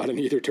be a blowout in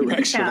either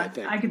direction, I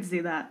think. I could see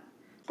that.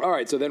 All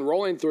right, so then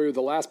rolling through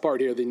the last part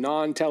here, the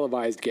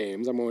non-televised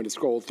games, I'm going to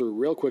scroll through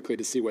real quickly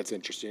to see what's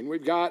interesting.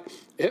 We've got,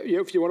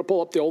 if you want to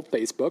pull up the old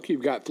Facebook,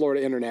 you've got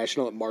Florida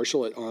International at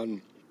Marshall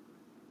on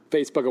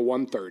Facebook at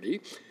 1:30.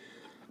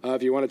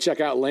 If you want to check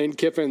out Lane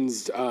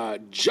Kiffin's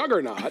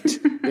juggernaut,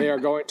 they are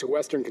going to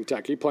Western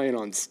Kentucky, playing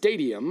on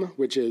Stadium,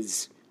 which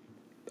is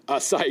a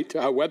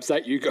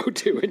website you go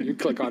to and you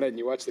click on it and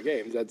you watch the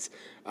games. That's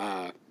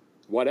at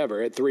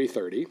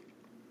 3:30.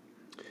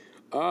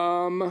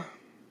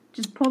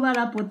 Just pull that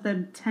up with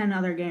the 10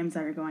 other games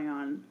that are going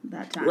on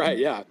that time. Right,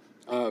 yeah.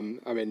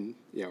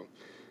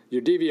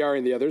 You're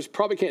DVRing the others.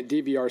 Probably can't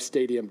DVR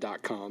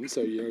stadium.com,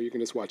 so you can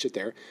just watch it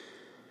there.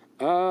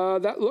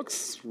 That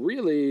looks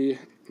really,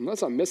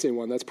 unless I'm missing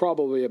one, that's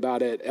probably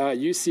about it.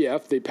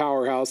 UCF, the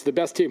powerhouse, the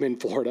best team in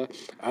Florida,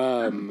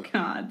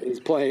 is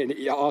playing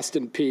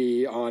Austin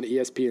Peay on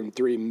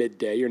ESPN3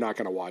 midday. You're not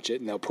going to watch it,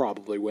 and they'll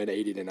probably win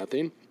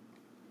 80-0.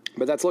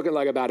 But that's looking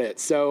like about it.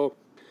 So,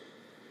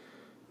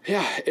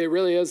 yeah, it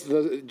really is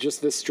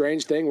just this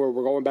strange thing where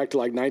we're going back to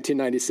like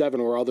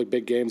 1997 where all the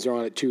big games are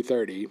on at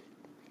 2:30.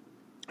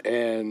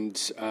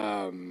 And,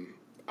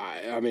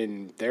 I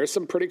mean, there's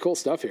some pretty cool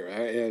stuff here,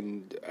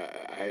 and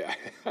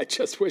I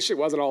just wish it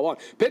wasn't all on.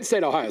 Penn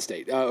State, Ohio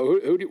State.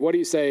 What do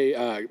you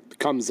say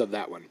comes of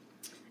that one?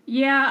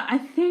 Yeah, I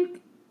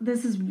think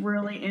this is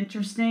really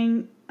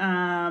interesting.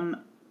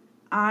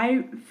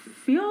 I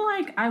feel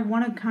like I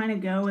want to kind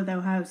of go with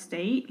Ohio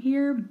State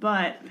here,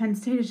 but Penn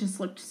State has just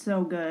looked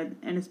so good,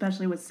 and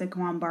especially with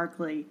Saquon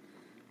Barkley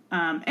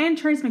and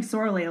Trace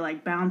McSorley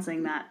like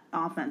bouncing that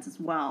offense as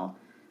well.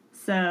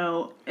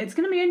 So it's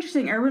going to be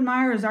interesting. Urban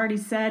Meyer has already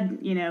said,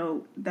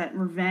 that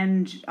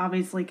revenge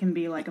obviously can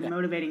be like a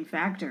motivating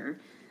factor.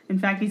 In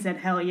fact, he said,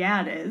 "Hell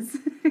yeah, it is."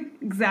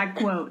 Exact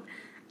quote.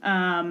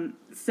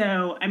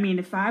 So, I mean,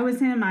 if I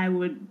was him, I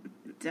would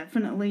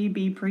definitely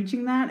be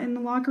preaching that in the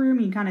locker room.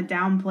 He kind of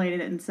downplayed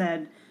it and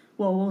said,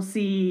 well, we'll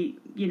see,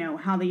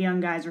 how the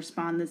young guys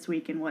respond this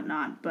week and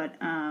whatnot. But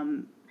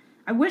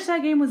I wish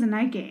that game was a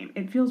night game.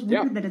 It feels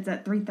weird that it's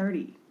at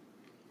 3:30.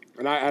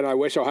 And I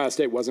wish Ohio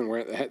State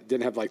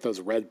didn't have like those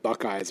red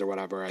Buckeyes or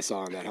whatever I saw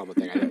on that helmet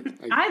thing.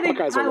 I think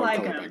Buckeyes are I one like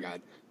color, them. by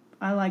God.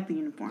 I like the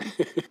uniform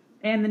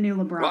and the new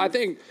LeBron. Well, I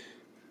think,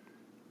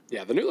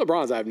 the new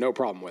LeBrons I have no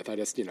problem with. I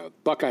just,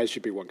 Buckeyes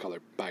should be one color,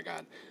 by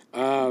God.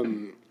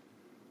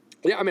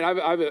 Yeah, I mean,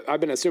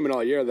 I've been assuming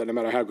all year that no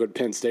matter how good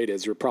Penn State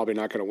is, you're probably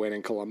not going to win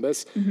in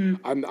Columbus.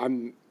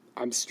 Mm-hmm.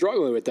 I'm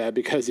struggling with that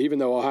because even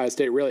though Ohio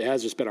State really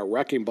has just been a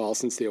wrecking ball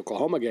since the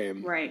Oklahoma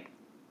game, right?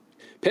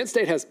 Penn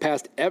State has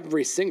passed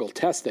every single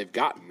test they've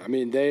gotten. I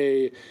mean,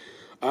 they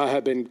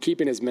have been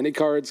keeping as many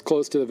cards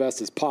close to the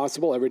vest as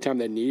possible. Every time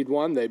they need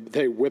one,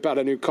 they whip out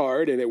a new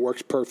card, and it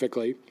works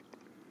perfectly.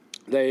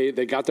 They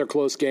got their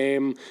close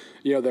game,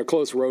 their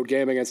close road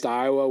game against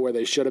Iowa where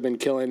they should have been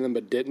killing them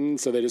but didn't,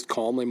 so they just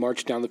calmly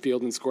marched down the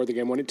field and scored the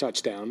game-winning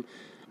touchdown.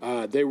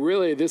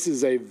 This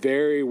is a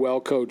very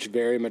well-coached,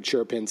 very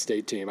mature Penn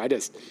State team.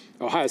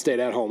 Ohio State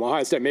at home.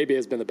 Ohio State maybe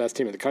has been the best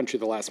team in the country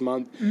the last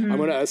month. Mm-hmm. I'm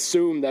going to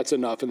assume that's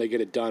enough and they get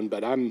it done,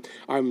 but I'm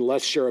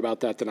less sure about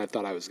that than I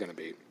thought I was going to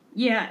be.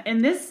 Yeah,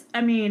 and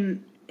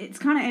it's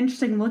kind of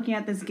interesting looking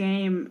at this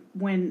game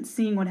when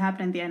seeing what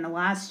happened at the end of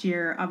last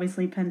year.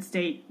 Obviously, Penn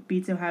State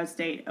beats Ohio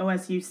State.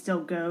 OSU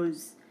still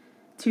goes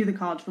to the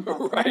college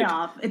football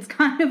playoff. It's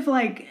kind of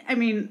like,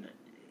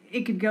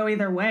 it could go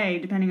either way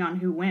depending on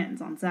who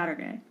wins on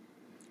Saturday.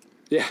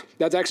 Yeah,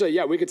 that's actually,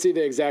 we could see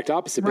the exact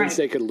opposite. Penn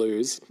State could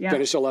lose,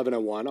 finish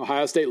 11-1.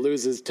 Ohio State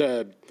loses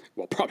to,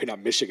 probably not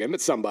Michigan, but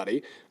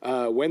somebody,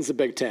 wins the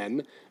Big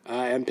Ten,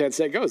 and Penn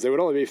State goes. It would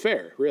only be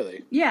fair,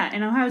 really. Yeah,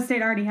 and Ohio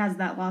State already has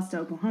that loss to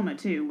Oklahoma,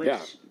 too,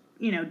 which,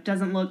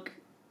 doesn't look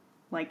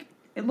like,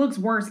 it looks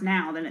worse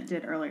now than it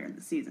did earlier in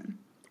the season.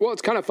 Well,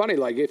 it's kind of funny.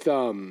 Like, if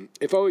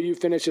OU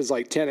finishes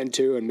like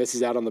 10-2 and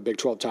misses out on the Big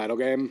 12 title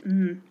game,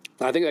 mm-hmm.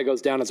 I think that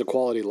goes down as a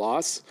quality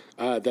loss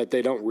that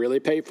they don't really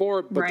pay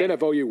for. But then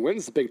if OU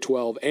wins the Big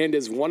 12 and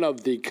is one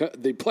of the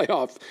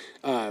playoff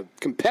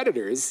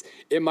competitors,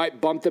 it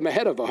might bump them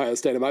ahead of Ohio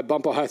State. It might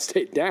bump Ohio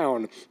State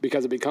down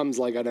because it becomes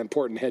like an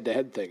important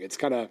head-to-head thing. It's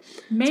kind of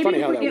funny how that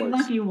works. Maybe if we get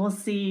lucky, we'll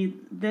see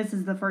this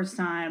is the first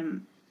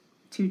time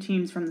two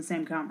teams from the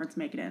same conference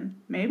make it in.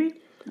 Maybe.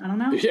 I don't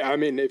know. Yeah,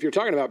 if you're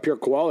talking about pure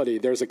quality,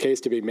 there's a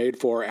case to be made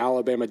for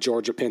Alabama,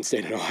 Georgia, Penn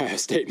State, and Ohio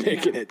State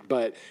making it.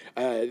 But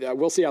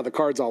we'll see how the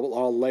cards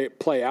all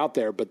play out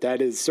there. But that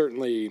is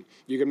certainly,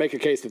 you can make a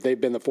case that they've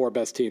been the four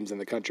best teams in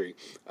the country.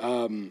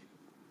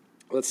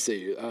 Let's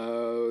see.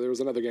 There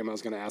was another game I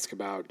was going to ask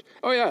about.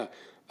 Oh, yeah.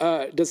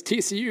 Does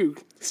TCU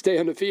stay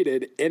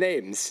undefeated in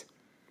Ames?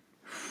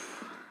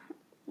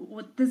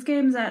 This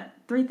game's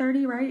at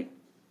 3:30, right?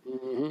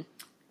 Mm-hmm.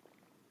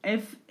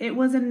 If it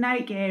was a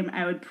night game,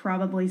 I would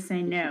probably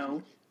say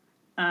no,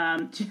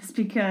 just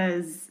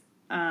because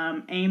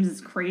Ames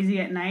is crazy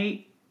at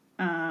night.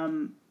 But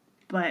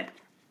I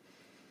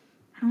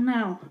don't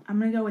know. I'm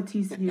going to go with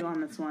TCU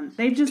on this one.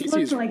 They've just TCU's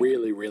looked like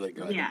really, really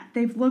good. Yeah,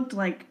 they've looked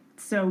like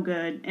so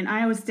good. And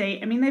Iowa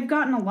State, they've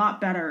gotten a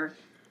lot better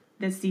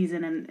this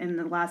season in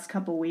the last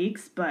couple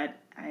weeks, but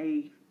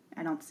I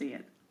don't see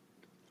it.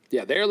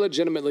 Yeah, they're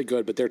legitimately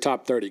good, but they're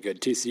top 30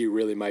 good. TCU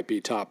really might be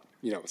top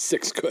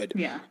 6 good.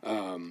 Yeah.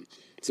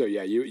 So,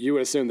 you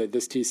would assume that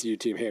this TCU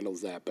team handles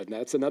that. But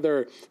that's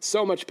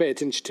so much to pay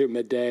attention to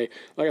midday.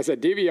 Like I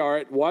said, DVR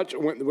it. Watch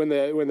when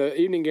the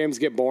evening games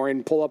get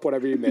boring, pull up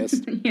whatever you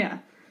missed. Yeah.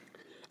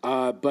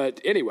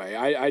 But anyway,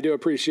 I do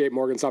appreciate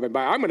Morgan stopping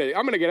by. I'm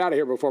gonna get out of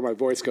here before my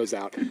voice goes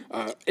out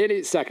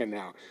any second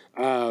now.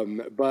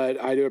 But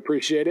I do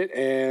appreciate it,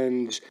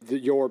 and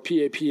your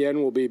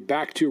PAPN will be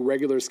back to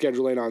regular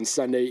scheduling on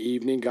Sunday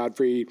evening.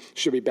 Godfrey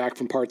should be back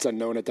from parts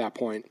unknown at that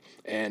point,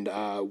 and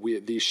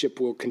the ship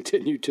will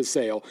continue to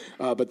sail.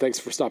 But thanks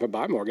for stopping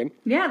by, Morgan.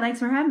 Yeah, thanks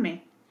for having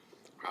me.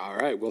 All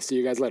right. We'll see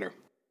you guys later.